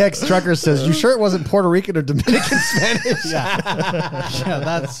 OTX Trucker says, "You sure it wasn't Puerto Rican or Dominican Spanish?"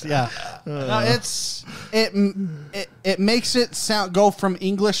 No, it makes it go from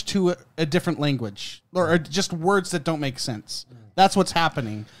English to a different language, or just words that don't make sense. That's what's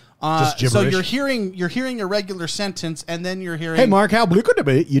happening. So you're hearing a regular sentence, and then you're hearing, "Hey, Mark, how blue could it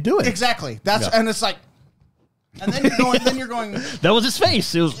be? You do it exactly." And it's like, and then you're going. That was his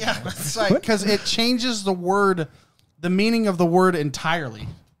face. It was It's like because it changes the word, the meaning of the word entirely.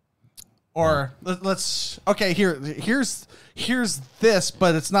 Or let's here's this,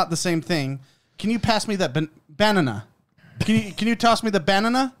 but it's not the same thing. Can you pass me that banana? Can you toss me the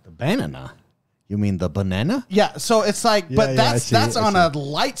banana? The banana. You mean the banana? Yeah, so it's like, but that's on a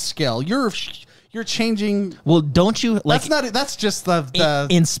light scale. You're changing. Well, don't you like? That's just the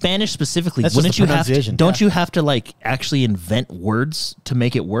in Spanish specifically. That's Wouldn't just you the have to? pronunciation. Don't you have to like actually invent words to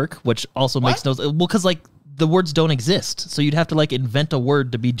make it work? Which also makes no. Well, because like the words don't exist, so you'd have to like invent a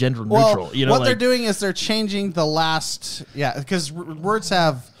word to be gender neutral. You know, what they're doing is they're changing the last. Yeah, because words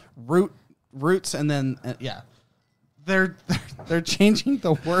have roots, and then They're changing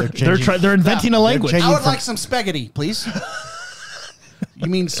the word. They're inventing a language. I would like some spaghetti, please. You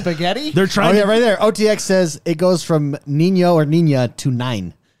mean spaghetti? They're trying. Oh yeah, right there. OTX says it goes from Nino or Nina to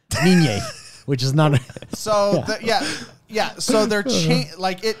nine, Niñe, which is not. So So they're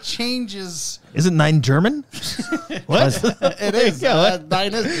it changes. Is it 9 German? What? It is. Yeah,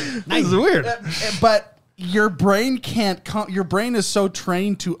 9 is. This is weird. But your brain can't. Your brain is so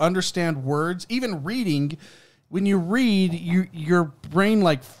trained to understand words, even reading. When you read, your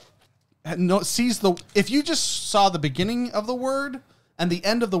brain sees if you just saw the beginning of the word and the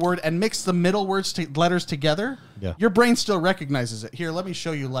end of the word and mix the middle letters together, your brain still recognizes it. Here, let me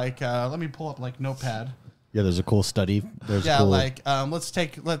show you. Let me pull up Notepad. Yeah, there's a cool study.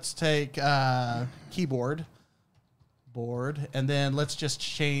 Let's take keyboard, board, and then let's just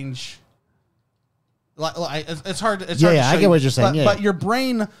change. It's hard. It's hard to I get what you're saying. But your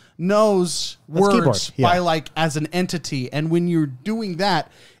brain knows words by as an entity, and when you're doing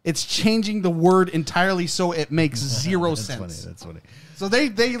that, it's changing the word entirely, so it makes zero sense. That's funny. So they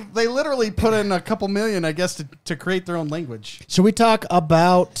literally put in a couple million, I guess, to create their own language. Should we talk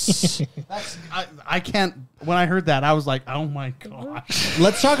about? I can't. When I heard that, I was like, "Oh my gosh!"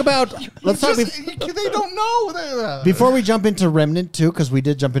 Let's talk about. They don't know. Before we jump into Remnant 2, because we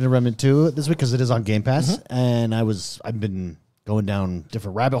did jump into Remnant 2 this week because it is on Game Pass, and I've been going down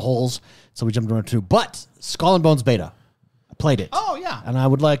different rabbit holes, so we jumped into Remnant 2. But Skull and Bones beta, I played it. Oh yeah, and I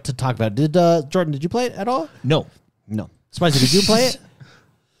would like to talk about it. Did Jordan? Did you play it at all? No. Spicy, did you play it?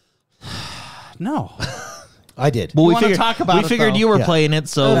 No. I did. Well, we figured you were playing it,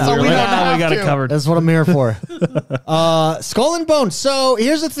 so we got it covered. That's what I'm here for. Skull and Bones. So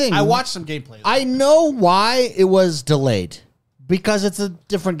here's the thing. I watched some gameplay. I know why it was delayed because it's a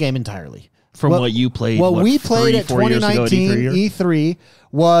different game entirely from what you played. What we played at 2019 E3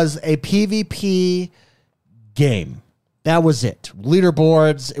 was a PvP game. That was it.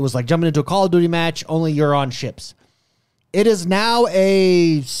 Leaderboards. It was like jumping into a Call of Duty match, only you're on ships. It is now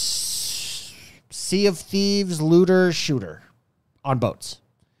a Sea of Thieves looter shooter on boats.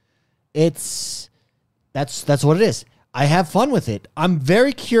 That's what it is. I have fun with it. I'm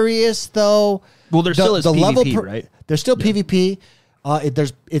very curious though. Well, there still is PvP, right? There's still PvP.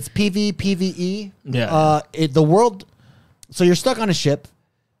 It's PV, PvE. Yeah. The world. So you're stuck on a ship.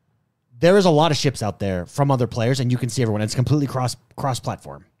 There is a lot of ships out there from other players, and you can see everyone. It's completely cross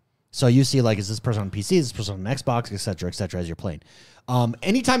platform. So you see, is this person on PC? Is this person on Xbox, et cetera, as you're playing.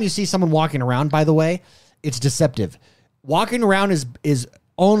 Anytime you see someone walking around, by the way, it's deceptive. Walking around is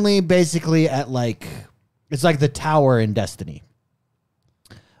only basically at it's like the tower in Destiny.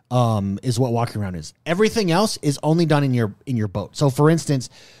 Is what walking around is. Everything else is only done in your boat. So, for instance,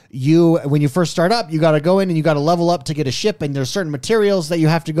 when you first start up, you got to go in and you got to level up to get a ship, and there's certain materials that you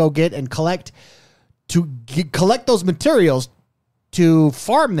have to go get and collect. To collect those materials, to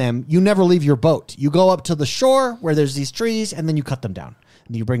farm them, you never leave your boat. You go up to the shore where there's these trees, and then you cut them down.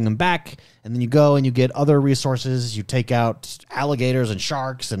 And you bring them back, and then you go and you get other resources. You take out alligators and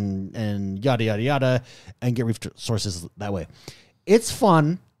sharks and yada, yada, yada, and get resources that way. It's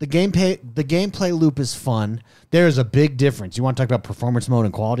fun. The gameplay loop is fun. There is a big difference. You want to talk about performance mode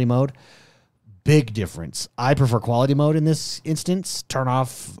and quality mode? Big difference. I prefer quality mode in this instance. Turn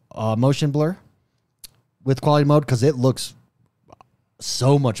off motion blur. with quality mode because it looks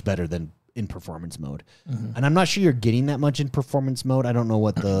so much better than in performance mode. And I'm not sure you're getting that much in performance mode. I don't know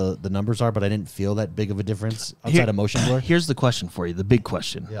what the numbers are, but I didn't feel that big of a difference outside of motion blur. Here's the question for you, the big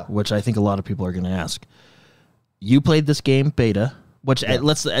question, Yeah. which I think a lot of people are going to ask. You played this game beta, which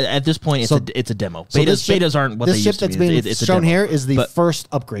at this point it's a demo. Betas aren't what they used to be. This ship that's being it's shown a demo. here is the first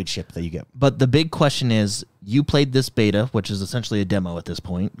upgrade ship that you get. But the big question is, you played this beta, which is essentially a demo at this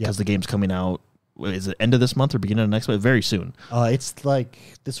point, because the game's coming out. Is it end of this month or beginning of next month? Very soon. It's like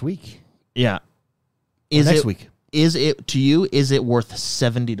this week. Yeah. Next week. Is it to you? Is it worth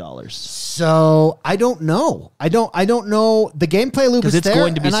 $70? So I don't know. I don't know. The gameplay loop is it's there,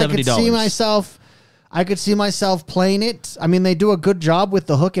 going to be and $70. I could see myself playing it. I mean, they do a good job with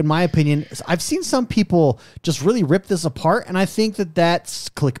the hook, in my opinion. I've seen some people just really rip this apart, and I think that that's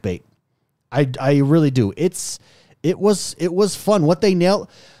clickbait. I really do. It was fun. What they nailed.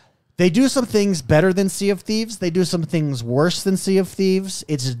 They do some things better than Sea of Thieves. They do some things worse than Sea of Thieves.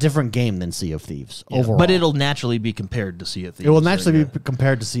 It's a different game than Sea of Thieves overall. But it'll naturally be compared to Sea of Thieves. It will naturally be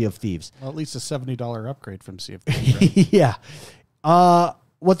compared to Sea of Thieves. Well, at least a $70 upgrade from Sea of Thieves. Right? Yeah.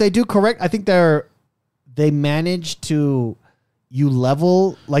 What they do correct, I think they manage to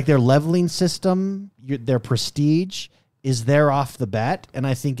level, like their leveling system, their prestige is there off the bat, and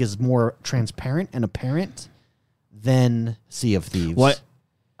I think is more transparent and apparent than Sea of Thieves.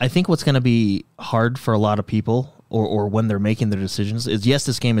 I think what's going to be hard for a lot of people, or when they're making their decisions, is yes,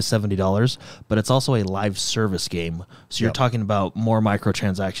 this game is $70, but it's also a live service game. So you're talking about more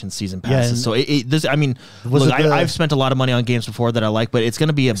microtransactions, season passes. So I've spent a lot of money on games before that I like, but it's going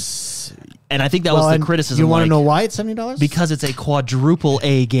to be and I think that was the criticism. You want to know why it's $70? Because it's a quadruple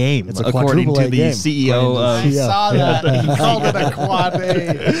A game, it's a according to the game. CEO. I saw that. He called it a quad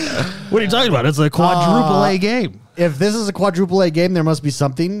A. What are you talking about? It's a quadruple A game. If this is a quadruple A game, there must be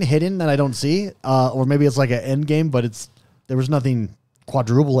something hidden that I don't see, or maybe it's like an end game, but there was nothing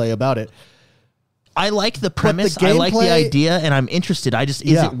quadruple A about it. I like the premise. I like the idea, and I'm interested. Is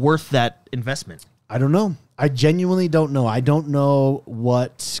it worth that investment? I don't know. I genuinely don't know. I don't know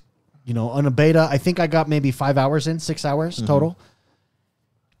what, on a beta, I think I got maybe 6 hours total.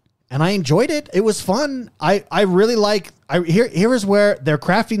 And I enjoyed it. It was fun. I really like, here is where their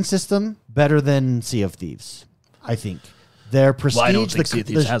crafting system better than Sea of Thieves. I think their prestige. I don't think Sea of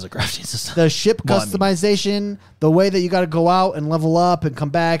Thieves has a crafting system. The ship customization, the way that you got to go out and level up and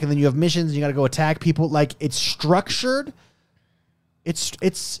come back, and then you have missions and you got to go attack people. Like, it's structured. It's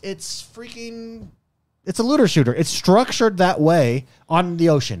freaking. It's a looter shooter. It's structured that way on the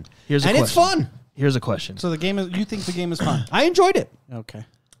ocean, it's fun. Here's a question. So you think the game is fun? I enjoyed it. Okay.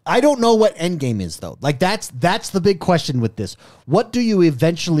 I don't know what end game is, though. Like, that's the big question with this. What do you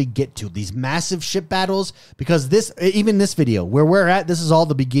eventually get to? These massive ship battles? Because this video, where we're at, this is all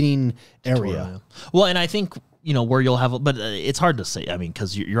the beginning area. Well, and I think, where you'll have, but it's hard to say. I mean,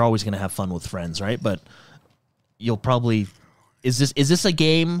 because you're always going to have fun with friends, right? But you'll probably, is this a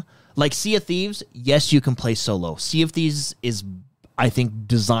game like Sea of Thieves? Yes, you can play solo. Sea of Thieves is, I think,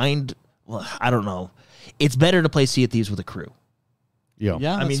 designed, well, I don't know. It's better to play Sea of Thieves with a crew. Yeah.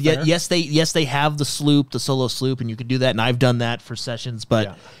 I mean, yes, they have the solo sloop, and you can do that, and I've done that for sessions,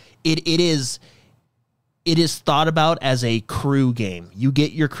 but it is thought about as a crew game. You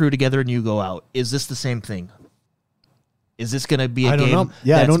get your crew together and you go out. Is this the same thing? Is this going to be a game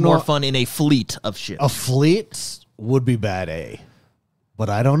that's more fun in a fleet of ships? A fleet would be bad A,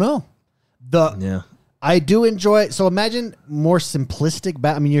 but I don't know. I do enjoy it. So imagine more simplistic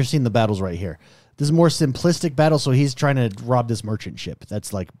I mean, you're seeing the battles right here. This is more simplistic battle, so he's trying to rob this merchant ship.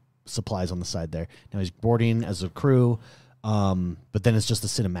 That's like supplies on the side there. Now he's boarding as a crew, but then it's just a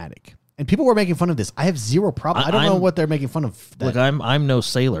cinematic. And people were making fun of this. I have zero problem. I don't know what they're making fun of. Look, I'm no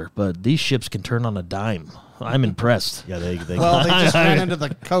sailor, but these ships can turn on a dime. I'm impressed. Yeah, they well, they just ran into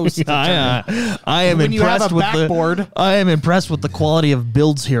the coast. I am when impressed you have a with backboard. I am impressed with the quality of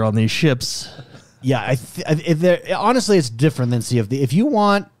builds here on these ships. Yeah, honestly, it's different than Sea of Thieves. If you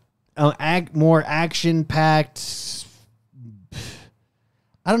want more action-packed,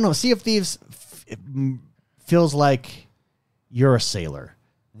 I don't know. Sea of Thieves feels like you're a sailor.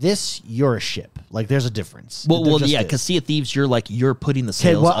 This, you're a ship. Like, there's a difference. Well, yeah, because Sea of Thieves, you're putting the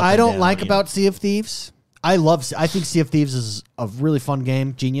sails. What I don't like about Sea of Thieves, I think Sea of Thieves is a really fun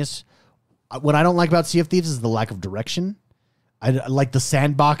game, genius. What I don't like about Sea of Thieves is the lack of direction. I like the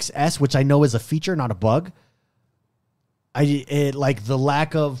sandbox which I know is a feature, not a bug. Like the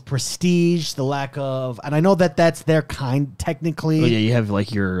lack of prestige, and I know that that's their kind technically. Oh yeah, you have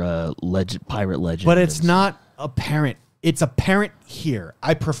like your pirate legend, but it's not apparent it's apparent here.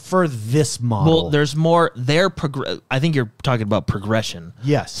 I prefer this model. Well, there's more. I think you're talking about progression.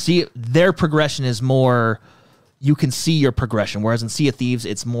 Yes. See, their progression is more. You can see your progression, whereas in Sea of Thieves,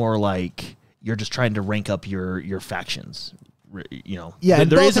 it's more like you're just trying to rank up your factions. You know. Yeah,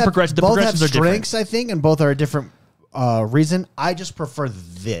 there is a progression. The both progressions have are different. strengths, I think, and both are a different reason. I just prefer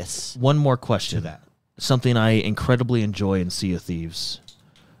this. One more question. To that. Something I incredibly enjoy in Sea of Thieves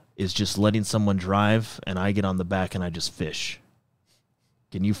is just letting someone drive and I get on the back and I just fish.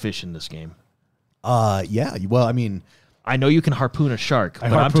 Can you fish in this game? Yeah. Well, I mean, I know you can harpoon a shark,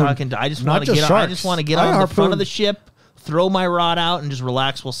 but I'm talking. I just want to get. I just want to get on the front of the ship, throw my rod out, and just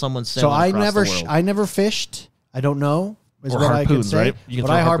relax while someone's sailing across the world. I never fished. I don't know. Is Or what I can harpoons, say. right? But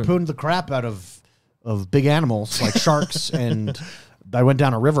I harpooned the crap out of big animals like sharks, and I went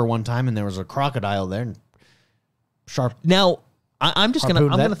down a river one time, and there was a crocodile there. And sharp. Now, I'm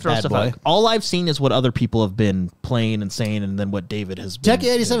gonna throw stuff out. All I've seen is what other people have been playing and saying, and then what David has been.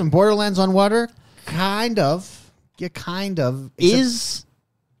 Tekken 87, Borderlands on water, kind of. Yeah, kind of.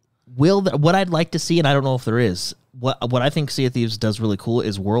 What I'd like to see, and I don't know if there is. What I think Sea of Thieves does really cool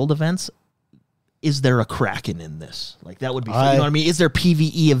is world events. Is there a Kraken in this? Like that would be fun. You know what I mean? Is there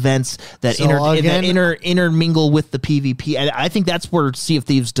PvE events that intermingle with the PvP? And I think that's where Sea of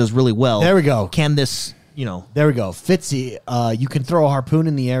Thieves does really well. There we go. Can this, you know? There we go. Fitzy, you can throw a harpoon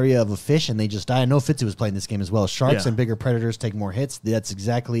in the area of a fish and they just die. I know Fitzy was playing this game as well. Sharks and bigger predators take more hits. That's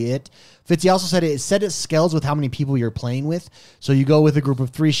exactly it. Fitzy also said it scales with how many people you're playing with. So you go with a group of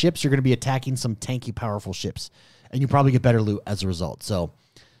 3 ships, you're going to be attacking some tanky, powerful ships. And you probably get better loot as a result. So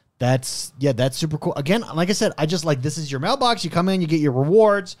that's super cool. Again, like I said, I just like this is your mailbox. You come in, you get your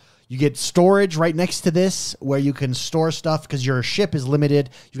rewards. You get storage right next to this where you can store stuff because your ship is limited.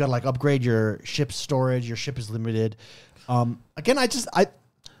 You got to like upgrade your ship's storage. Your ship is limited. Again, I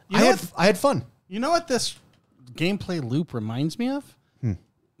had fun. You know what this gameplay loop reminds me of?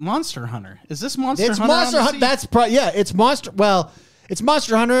 Monster Hunter. Is this Monster Hunter? It's Monster Hunter. That's it's Monster. Well, it's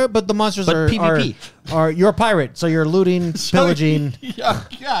Monster Hunter, but the monsters are PvP. Are you're a pirate, so you're looting, pillaging. Yeah,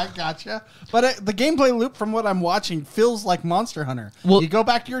 I gotcha. But the gameplay loop, from what I'm watching, feels like Monster Hunter. Well, you go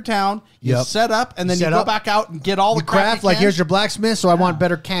back to your town, you set up, and then you go back out and get all the craft. Like here's your blacksmith, so I want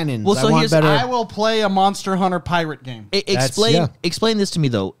better cannons. Well, so I will play a Monster Hunter pirate game. Explain this to me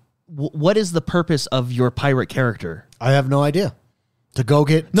though. What is the purpose of your pirate character? I have no idea. To go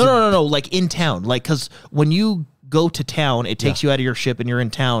get no. Like in town, like because when you go to town, it takes you out of your ship and you're in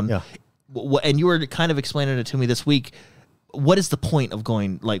town. Yeah. And you were kind of explaining it to me this week. What is the point of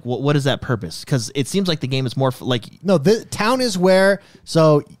going? Like, what is that purpose? Because it seems like the game is more like the town is where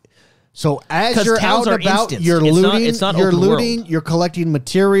so as you're out and about, you're looting. It's not you're open looting. world. You're collecting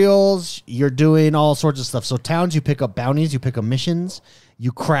materials. You're doing all sorts of stuff. So towns, you pick up bounties. You pick up missions.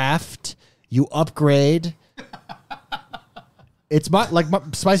 You craft. You upgrade. It's like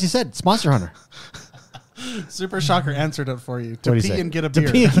Spicy said. It's Monster Hunter. Super Shocker answered it for you. To pee and get a beer.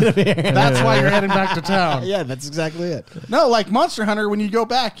 That's That's why you're heading back to town. Yeah, that's exactly it. No, like Monster Hunter, when you go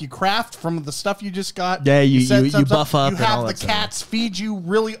back, you craft from the stuff you just got. Yeah, you buff up. You and all have that the cats feed you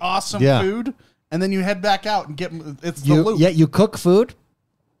really awesome food, and then you head back out and get the loot. Yeah, you cook food.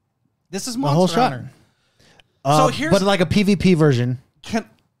 This is Monster Hunter. So here's but like a PvP version.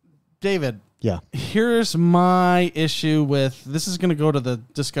 David. Yeah. Here's my issue with this. Is going to go to the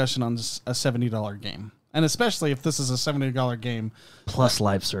discussion on a $70 game. And especially if this is a $70 game. Plus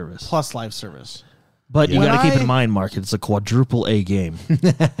live service. But you got to keep in mind, Mark, it's a quadruple A game.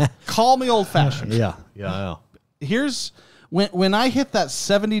 Call me old-fashioned. Yeah. Here's when I hit that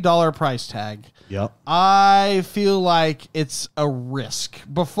 $70 price tag, yep. I feel like it's a risk.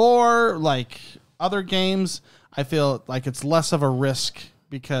 Before, like other games, I feel like it's less of a risk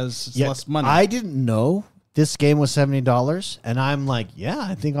because it's less money. I didn't know this game was $70, and I'm like,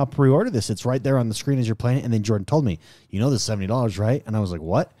 I think I'll pre-order this. It's right there on the screen as you're playing it. And then Jordan told me, this is $70, right? And I was like,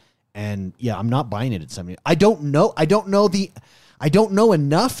 what? And I'm not buying it at $70. I don't know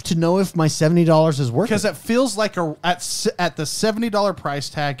enough to know if my $70 is worth it. Because it feels like at the $70 price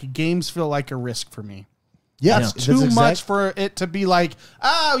tag, games feel like a risk for me. Yeah, that's too much for it to be like,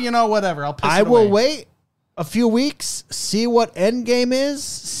 whatever. I'll piss it away. I will wait a few weeks, see what Endgame is,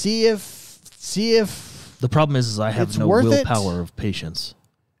 see if. The problem is I have no willpower of patience.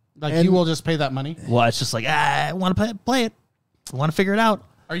 Like you will just pay that money? Well, it's just like I want to play it. I want to figure it out.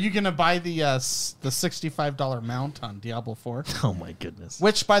 Are you going to buy the $65 mount on Diablo 4? Oh my goodness!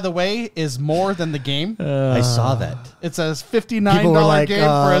 Which, by the way, is more than the game. I saw that. It's a $59 game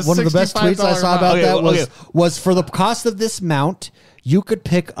for a $65 one of the best tweets I saw about that was for the cost of this mount, you could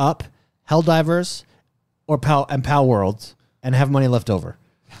pick up Helldivers or Pal Worlds and have money left over.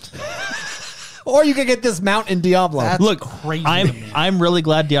 Or you could get this mount in Diablo. That's Look, crazy. to me. I'm really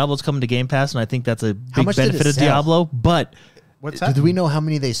glad Diablo's coming to Game Pass, and I think that's a big much did benefit it of sell? Diablo. But What's that? Do we know how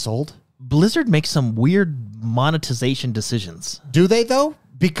many they sold? Blizzard makes some weird monetization decisions. Do they though?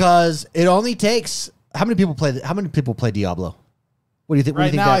 Because it only takes how many people play? How many people play Diablo? What do you think? What do Right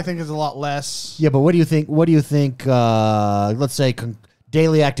you think now, that- I think it's a lot less. Yeah, but what do you think? What do you think? Let's say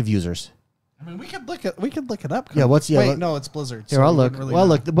daily active users. I mean, we could look it up. Yeah, what's- yeah, Wait, look- no, it's Blizzard. Here, so I'll we look. wouldn't really Well,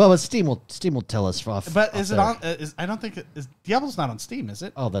 know. look. Well, Steam will tell us off. But off is it there. on? I don't think Diablo's not on Steam, is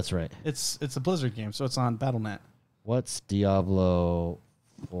it? Oh, that's right. It's a Blizzard game, so it's on BattleNet. What's Diablo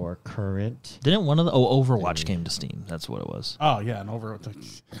for current? Didn't one of the Overwatch came to Steam? That's what it was. Oh yeah, and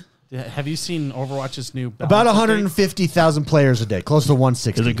Overwatch. Have you seen Overwatch's new? About balance update? 150,000 players a day, close to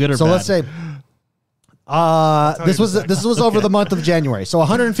 160. Is it good or so bad? let's say this was over the month of January. So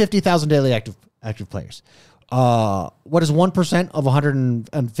 150,000 daily active players. What is 1% of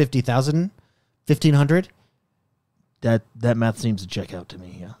 150,000? 1,500? That math seems to check out to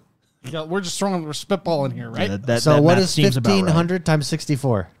me. Yeah. Yeah, we're spitballing here, right? Yeah, So that what math is seems about right. 1,500 times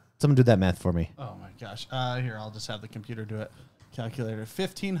 64? Someone do that math for me. Oh my gosh. Here, I'll just have the computer do it. Calculator.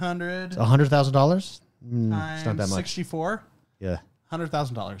 1,500 $100,000? times It's not that much. 64. Yeah.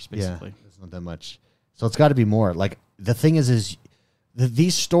 $100,000 basically. Yeah, it's not that much. So it's got to be more. Like the thing is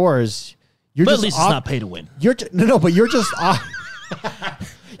these stores. You're But just at least off- it's not pay to win. You're no, but you're just.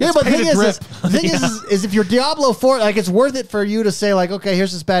 Yeah, but the pay thing to is, drip. the thing is, if you're Diablo 4, like it's worth it for you to say, like, okay,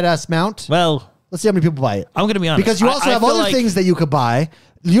 here's this badass mount. Well, Let's see how many people buy it. I'm going to be honest. Because you also I have feel other like things that you could buy.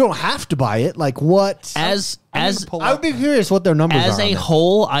 You don't have to buy it. Like what? As I'm gonna pull I would up- be curious what their numbers As are. a on it.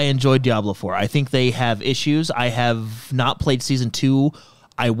 whole, I enjoyed Diablo 4. I think they have issues. I have not played Season 2.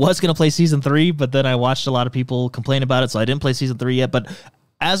 I was going to play Season 3, but then I watched a lot of people complain about it, so I didn't play Season 3 yet. But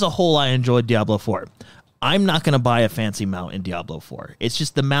as a whole, I enjoyed Diablo 4. I'm not going to buy a fancy mount in Diablo 4. It's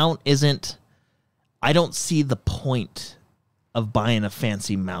just the mount isn't... I don't see the point of buying a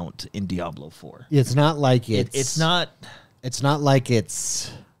fancy mount in Diablo 4. It's not like It's not... It's not like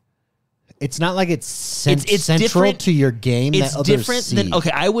it's. It's not like it's It's central different- to your game. It's that others different see. than...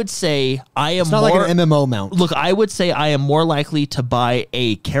 Okay, I would say I am It's not more... like an MMO mount. Look, I would say I am more likely to buy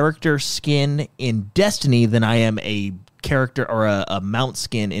a character skin in Destiny than I am a character or a mount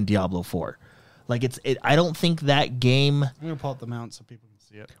skin in Diablo 4. Like I don't think that game. I'm gonna pull up the mount so people can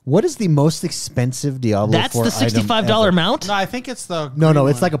see it. What is the most expensive Diablo? That's 4 the $65 item mount. No, I think it's the No, green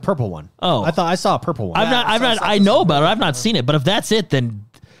it's one. like a purple one. Oh. I saw a purple one. I know about it. I've not seen it. But if that's it, then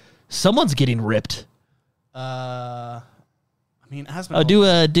someone's getting ripped. I mean, it has been. Oh, do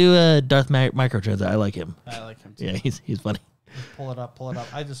a Darth Microtransit. I like him. I like him too. Yeah, he's funny. Pull it up.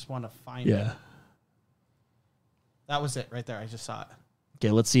 I just want to find Yeah. it. That was it right there. I just saw it.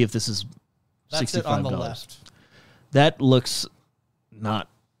 Okay, let's see if this is That's $65. it on the left. That looks not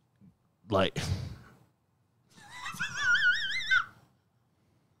like.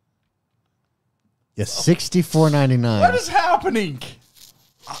 Yeah, $64.99. What is happening?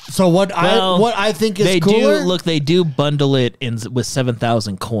 So what Well, I think is they cooler. they do bundle it in with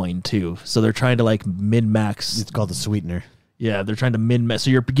 7,000 coin too. So they're trying to like min max. It's called the sweetener. Yeah, they're trying to min max. So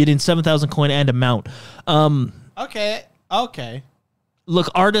you're getting 7,000 coin and a mount. Okay. Look,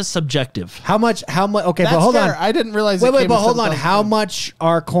 art is subjective. How much? Okay, That's but hold fair. on. I didn't realize. Wait, it came but with hold on. 7,000 How coins. much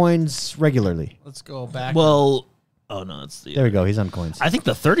are coins regularly? Let's go back. Well, oh no, it's the. There we go. He's on coins. I think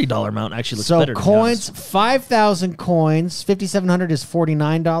the $30 mount actually looks So better. to be coins, honest. 5,000 coins, 5,700 is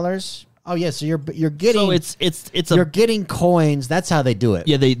 $49. Oh yeah, so you're getting. So it's you're a getting coins. That's how they do it.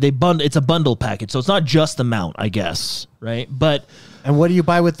 yeah they bundle. It's a bundle package, so it's not just the mount, I guess, right? But And what do you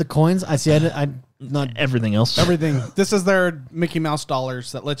buy with the coins? I see. I'm not. everything else, everything. This is their Mickey Mouse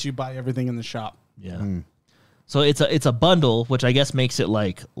dollars that lets you buy everything in the shop. yeah. So it's a bundle, which I guess makes it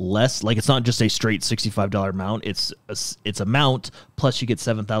like less. Like it's not just a straight $65 mount. It's a mount plus you get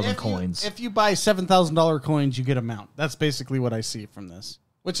 7,000 coins. If you buy $7,000 coins, you get a mount. That's basically what I see from this,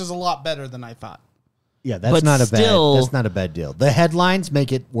 which is a lot better than I thought. Yeah, that's But not a still- bad. That's not a bad deal. The headlines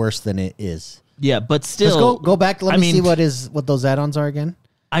make it worse than it is. Yeah, but Let's still, go back. Let I me mean, see what those add-ons are again.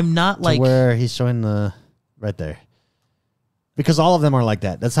 I'm not To like where he's showing the right there. Because all of them are like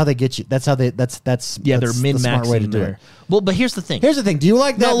that. That's how they get you. That's how they. That's yeah, that's they're min the smart way to maxing do there. it. Well, but here's the thing. Here's the thing. Do you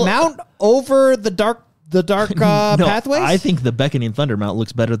like that No, mount over the dark No, pathways? I think the Beckoning Thunder mount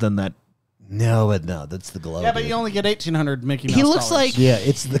looks better than that. no, but no, that's the glow. Yeah, but dude. you only get 1,800 Mickey Mouse He looks dollars. like Yeah,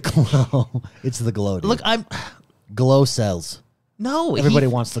 it's the glow. It's the glow. Dude. look. I'm glow sells. no. Everybody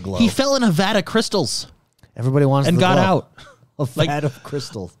he, wants the glow. He fell in a vat of crystals Everybody wants and the got glow. out. A Like- vat of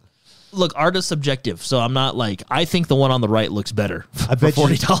crystals. Look, art is subjective, so I'm not like I think the one on the right looks better I for bet you-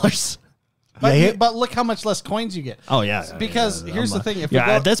 $40. But look how much less coins you get. Oh yeah. Because here's the thing: if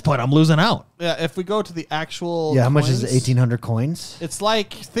at this point I'm losing out. Yeah, if we go to the actual, how much coins, is 1,800 coins? It's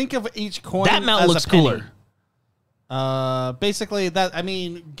like, think of each coin. That mount as looks a penny. cooler. Basically that. I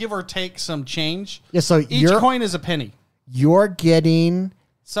mean, give or take some change. Yeah, so each coin is a penny. You're getting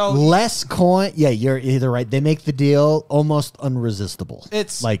so less coin. Yeah, you're either right. They make the deal almost unresistible.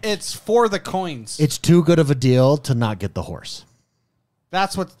 It's for the coins. It's too good of a deal to not get the horse.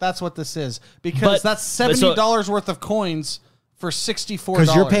 That's what this is, because that's $70 worth of coins for $64.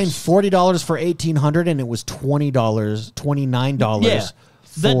 Because you're paying $40 for 1,800, and it was $20, $29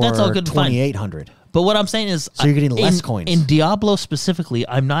 that's all good. 2,800. But what I'm saying is, so you're getting less coins. In Diablo specifically,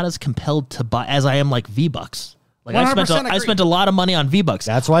 I'm not as compelled to buy as I am like V-Bucks. Like I spent a lot of money on V-Bucks.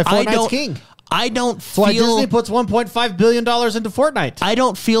 That's why Fortnite's king. I don't feel... That's why Disney puts $1.5 billion into Fortnite. I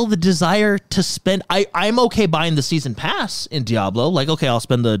don't feel the desire to spend... I'm okay buying the season pass in Diablo. Like, okay, I'll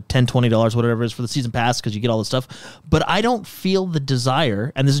spend the $10, $20, whatever it is for the season pass because you get all this stuff. But I don't feel the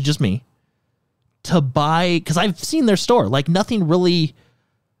desire, and this is just me, to buy... Because I've seen their store. Like, nothing really...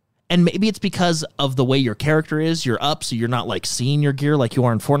 And maybe it's because of the way your character is. You're up, so you're not like seeing your gear like you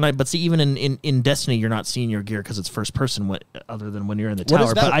are in Fortnite. But see, even in Destiny, you're not seeing your gear because it's first person, other than when you're in the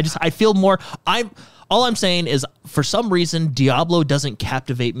tower. But I feel more. All I'm saying is, for some reason, Diablo doesn't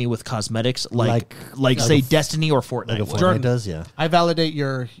captivate me with cosmetics like say Destiny or Fortnite. Like Fortnite does, yeah. I validate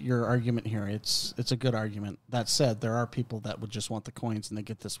your argument here. It's a good argument. That said, there are people that would just want the coins and they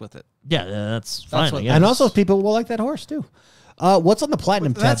get this with it. Yeah, that's fine. And also people will like that horse too. What's on the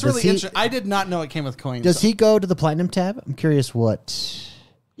Platinum tab? That's really interesting. I did not know it came with coins. Does he go to the Platinum tab? I'm curious what...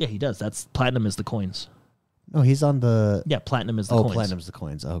 Yeah, he does. That's Platinum is the coins. No, he's on the... Yeah, Platinum is the coins. Oh, Platinum's the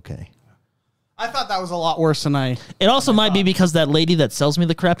coins. Okay. I thought that was a lot worse than I... It also might be because that lady that sells me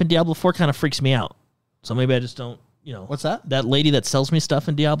the crap in Diablo 4 kind of freaks me out. So maybe I just don't, What's that? That lady that sells me stuff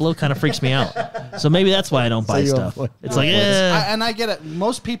in Diablo kind of freaks me out. So maybe that's why I don't buy stuff. It's like, and I get it.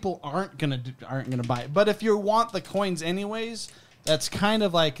 Most people aren't gonna buy it. But if you want the coins anyways... That's kind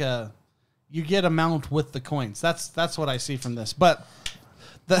of like you get a mount with the coins. That's what I see from this. But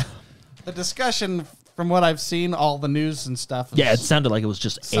the discussion, from what I've seen, all the news and stuff. Yeah, it sounded like it was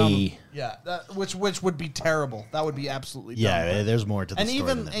just which would be terrible. That would be absolutely dumb. Yeah. There's more to the story.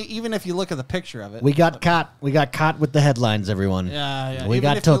 And even if you look at the picture of it, we got caught. We got caught with the headlines. Everyone. Yeah. We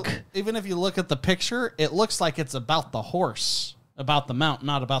got took. Even if you look at the picture, it looks like it's about the horse, about the mount,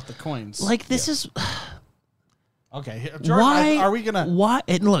 not about the coins. Like this is. Okay, Jordan, are we gonna? Why?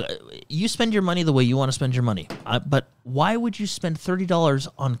 And look, you spend your money the way you want to spend your money, but why would you spend $30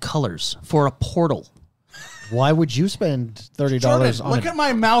 on colors for a portal? Why would you spend $30 on? Look at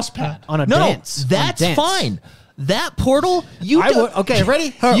my mouse pad on a dance. No, that's fine. That portal, okay,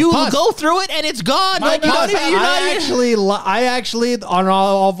 ready? You go through it and it's gone. I actually on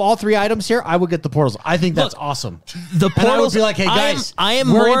all three items here, I would get the portals. I think that's awesome. The portals. And I would be like, hey guys, I am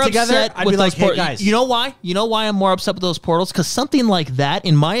more upset I'd be like, hey guys. You know why? You know why I'm more upset with those portals? Because something like that,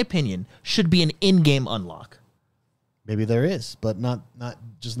 in my opinion, should be an in-game unlock. Maybe there is, but not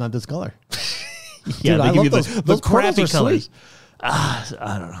this color. Yeah, dude, I love those crappy colors. I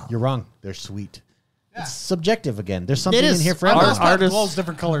don't know. You're wrong. They're sweet. Yeah. It's subjective again. There's something in here for everyone. Artists glows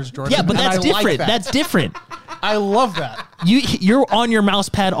different colors, Jordan. Yeah, but that's different. That's different. I love that. You're on your mouse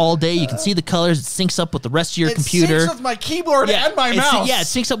pad all day. You can see the colors. It syncs up with the rest of your computer. It syncs with my keyboard and my mouse. It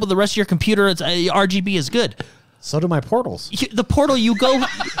syncs up with the rest of your computer. It's RGB is good. So do my portals. The portal, you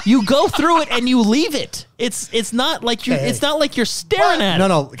go through it and you leave it. It's not like you're staring at it.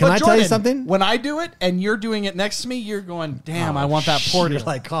 No. Can I tell you something? When I do it and you're doing it next to me, you're going, "Damn, I want that portal." You're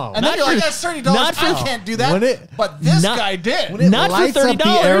like, "Oh." And then you're like, "That's $30. I can't do that." But this guy did. Not for $30. Lights up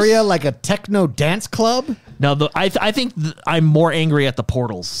the area like a techno dance club. No, I think I'm more angry at the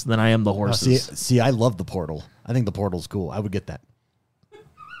portals than I am the horses. See, I love the portal. I think the portal's cool. I would get that.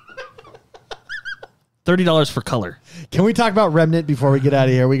 $30 for color. Can we talk about Remnant before we get out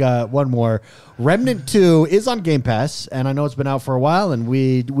of here? We got one more. Remnant 2 is on Game Pass, and I know it's been out for a while, and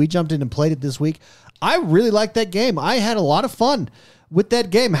we jumped in and played it this week. I really like that game. I had a lot of fun with that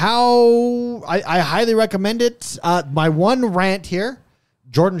game. I highly recommend it. My one rant here,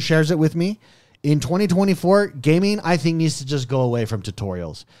 Jordan shares it with me. In 2024, gaming, I think, needs to just go away from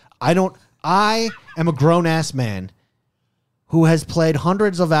tutorials. I am a grown-ass man who has played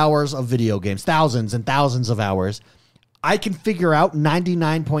hundreds of hours of video games, thousands and thousands of hours. I can figure out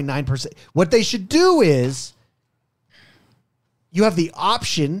 99.9%. What they should do is you have the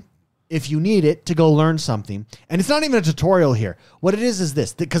option, if you need it, to go learn something. And it's not even a tutorial here. What it is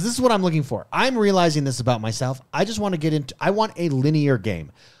this, because this is what I'm looking for. I'm realizing this about myself. I just want to I want a linear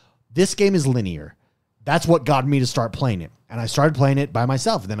game. This game is linear. that's what got me to start playing it. And I started playing it by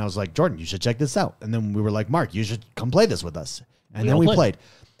myself. And then I was like, Jordan, you should check this out. And then we were like, Mark, you should come play this with us. And then we played.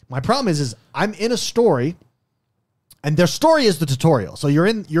 My problem is I'm in a story, and their story is the tutorial. So you're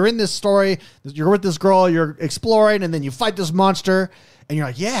in this story, you're with this girl, you're exploring, and then you fight this monster, and you're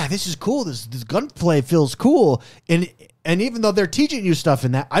like, yeah, this is cool. This gunplay feels cool. And even though they're teaching you stuff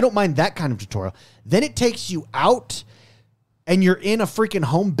in that, I don't mind that kind of tutorial. Then it takes you out, and you're in a freaking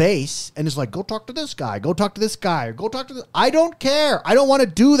home base, and it's like, go talk to this guy, go talk to this guy, or go talk to this. I don't care. I don't want to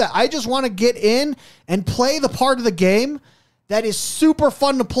do that. I just want to get in and play the part of the game that is super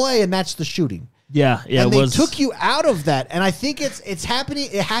fun to play, and that's the shooting. Yeah. And they took you out of that, and I think it's happening.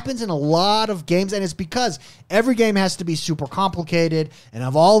 It happens in a lot of games, and it's because every game has to be super complicated and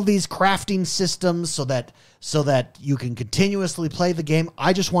have all these crafting systems so that you can continuously play the game.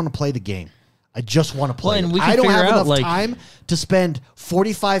 I just want to play the game. I just want to play. And we can I don't figure have out, enough time to spend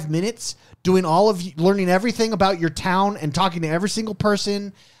 45 minutes doing learning everything about your town and talking to every single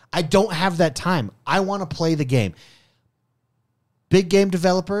person. I don't have that time. I want to play the game. Big game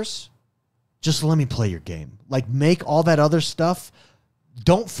developers, just let me play your game. Like, make all that other stuff.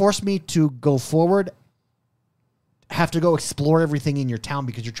 Don't force me to go forward. Have to go explore everything in your town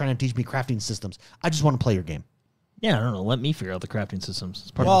because you're trying to teach me crafting systems. I just want to play your game. Yeah, I don't know. Let me figure out the crafting systems.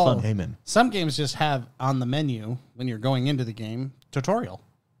 It's part of the fun. Amen. Some games just have on the menu when you're going into the game tutorial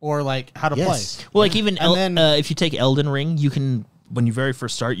or like how to play. Well, like even if you take Elden Ring, you can, when you very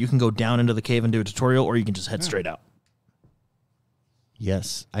first start, you can go down into the cave and do a tutorial, or you can just head straight out.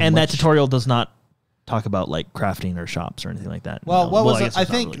 Yes. And that tutorial does not talk about like crafting or shops or anything like that. Well, what was it? I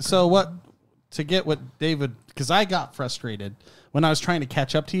think really so. What to get what David, because I got frustrated when I was trying to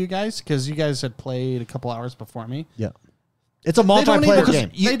catch up to you guys because you guys had played a couple hours before me. Yeah. It's a multiplayer game.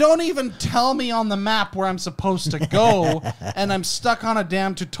 They don't even tell me on the map where I'm supposed to go, and I'm stuck on a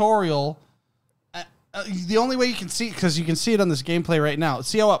damn tutorial. The only way you can see, because you can see it on this gameplay right now.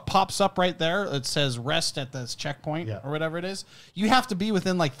 See how it pops up right there? It says rest at this checkpoint or whatever it is. You have to be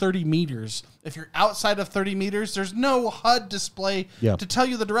within like 30 meters. If you're outside of 30 meters, there's no HUD display to tell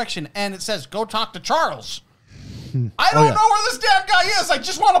you the direction. And it says, go talk to Charles. I don't know where this damn guy is. I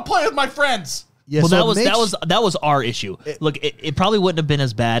just want to play with my friends. Yeah, well, so that was our issue. Look, it probably wouldn't have been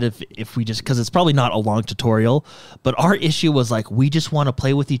as bad if we just, because it's probably not a long tutorial. But our issue was like, we just want to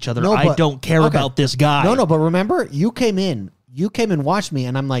play with each other. I don't care about this guy. No, but remember, you came and watched me,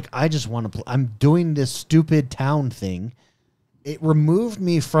 and I'm like, I just want to play. I'm doing this stupid town thing. It removed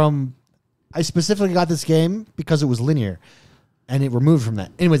me from. I specifically got this game because it was linear, and it removed from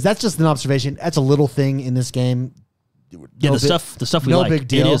that. Anyways, that's just an observation. That's a little thing in this game. Yeah, the stuff we like. No big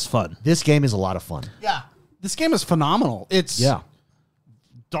deal. It is fun. This game is a lot of fun. Yeah, this game is phenomenal. It's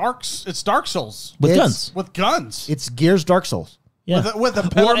Dark Souls with guns. With guns. It's Gears Dark Souls. Yeah. With a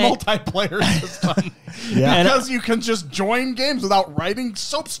better multiplayer system. Because you can just join games without writing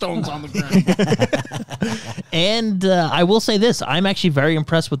soapstones on the ground. And I will say this. I'm actually very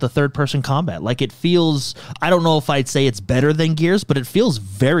impressed with the third-person combat. Like, it feels... I don't know if I'd say it's better than Gears, but it feels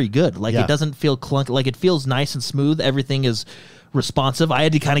very good. Like, it doesn't feel clunky. Like, it feels nice and smooth. Everything is responsive. I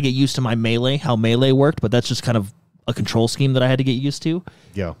had to kind of get used to my melee, how melee worked, but that's just kind of a control scheme that I had to get used to.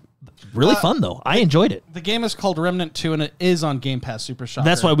 Yeah. Really fun, though. I enjoyed it. The game is called Remnant 2, and it is on Game Pass Super Shot.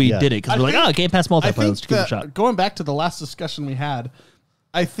 That's why we did it, because we're like, Game Pass multiplayer, let's give it a shot. Going back to the last discussion we had,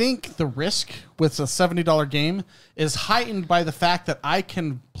 I think the risk with a $70 game is heightened by the fact that I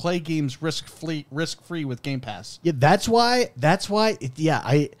can play games risk-free with Game Pass. Yeah, that's why.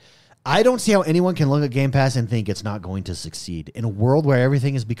 I don't see how anyone can look at Game Pass and think it's not going to succeed. In a world where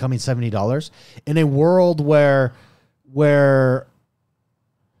everything is becoming $70, in a world where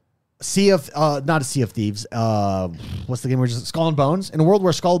not a Sea of Thieves. What's the game? Skull and Bones. In a world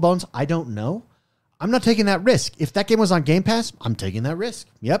where Skull and Bones, I don't know. I'm not taking that risk. If that game was on Game Pass, I'm taking that risk.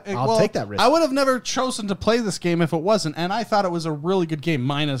 Yep, I'll take that risk. I would have never chosen to play this game if it wasn't, and I thought it was a really good game,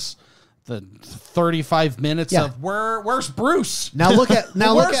 minus the 35 minutes of where's Bruce? Now look at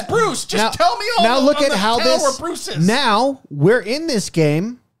Bruce? Just tell me all. Now look at how this. Where Bruce is. Now we're in this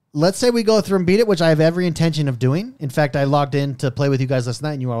game. Let's say we go through and beat it, which I have every intention of doing. In fact, I logged in to play with you guys last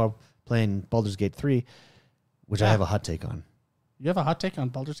night, and you are playing Baldur's Gate 3, which I have a hot take on. You have a hot take on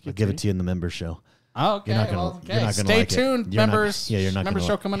Baldur's Gate 3? I'll give it to you in the members show. Oh, okay. You're not gonna Stay like tuned, members. You're not member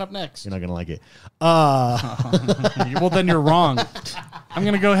show coming up next. You're not going to like it. Well, then you're wrong. I'm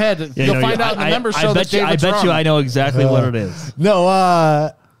going to go ahead. You'll find out in the member show that David's wrong. I bet you I know exactly what it is.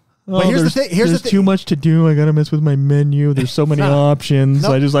 No, But here's the thing. There's too much to do. I gotta mess with my menu. There's so many options.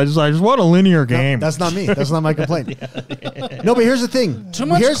 Nope. I just want a linear game. No, that's not me. That's not my complaint. No, but here's the thing. Too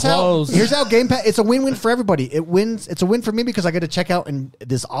much clothes. Here's how Game Pass. It's a win-win for everybody. It wins. It's a win for me because I get to check out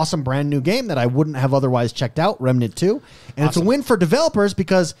this awesome brand new game that I wouldn't have otherwise checked out, Remnant 2, and It's a win for developers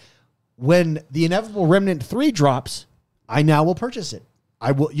because when the inevitable Remnant 3 drops, I now will purchase it.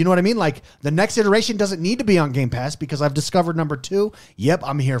 I will, you know what I mean? Like the next iteration doesn't need to be on Game Pass because I've discovered number 2. Yep,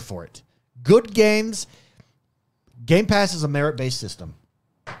 I'm here for it. Good games. Game Pass is a merit-based system.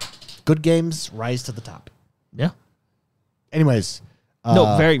 Good games rise to the top. Yeah. Anyways,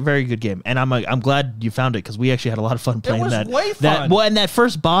 no, very very good game, and I'm glad you found it because we actually had a lot of fun playing that. Way fun. And that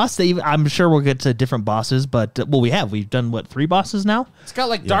first boss, I'm sure we'll get to different bosses, but we've done 3 bosses now. It's got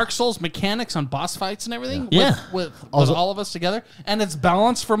like Dark Souls mechanics on boss fights and everything. Yeah. with all of us together, and it's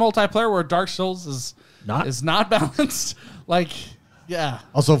balanced for multiplayer where Dark Souls is not balanced. Like, yeah.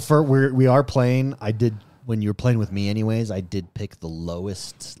 Also, we are playing. I did when you were playing with me, anyways. I did pick the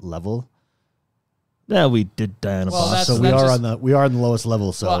lowest level. Yeah, we did die on a boss. So we are on the lowest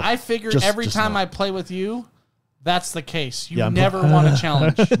level. So I figure every time I play with you, that's the case. You never want a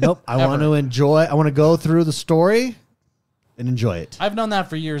challenge. Nope. I want to enjoy. I want to go through the story and enjoy it. I've known that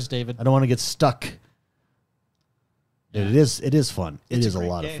for years, David. I don't want to get stuck. It is fun. It is a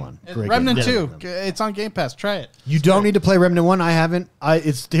lot of fun. Remnant 2. It's on Game Pass. Try it. You don't need to play Remnant 1. I haven't.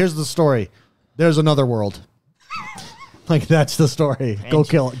 Here's the story. There's another world. Like that's the story. Go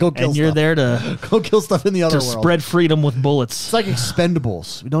kill. And you're there to go kill stuff in the other world. Spread freedom with bullets. It's like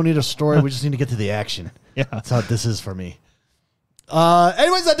Expendables. We don't need a story. We just need to get to the action. Yeah, that's how this is for me.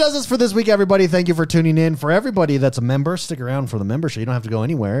 Anyways, that does us for this week, everybody. Thank you for tuning in. For everybody that's a member, stick around for the membership. You don't have to go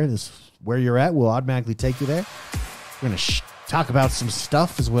anywhere. This where you're at. We'll automatically take you there. We're gonna talk about some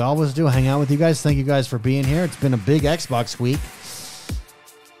stuff as we always do. Hang out with you guys. Thank you guys for being here. It's been a big Xbox week.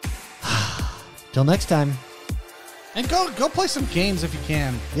 Till next time. And go play some games if you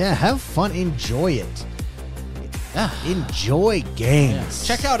can. Yeah, have fun. Enjoy it. Yeah, enjoy games.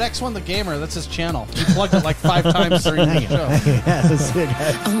 Yeah. Check out X1 the Gamer. That's his channel. He plugged it like 5 times during the show. Yeah, that's it,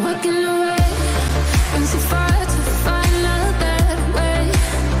 guys. I'm walking away from so far.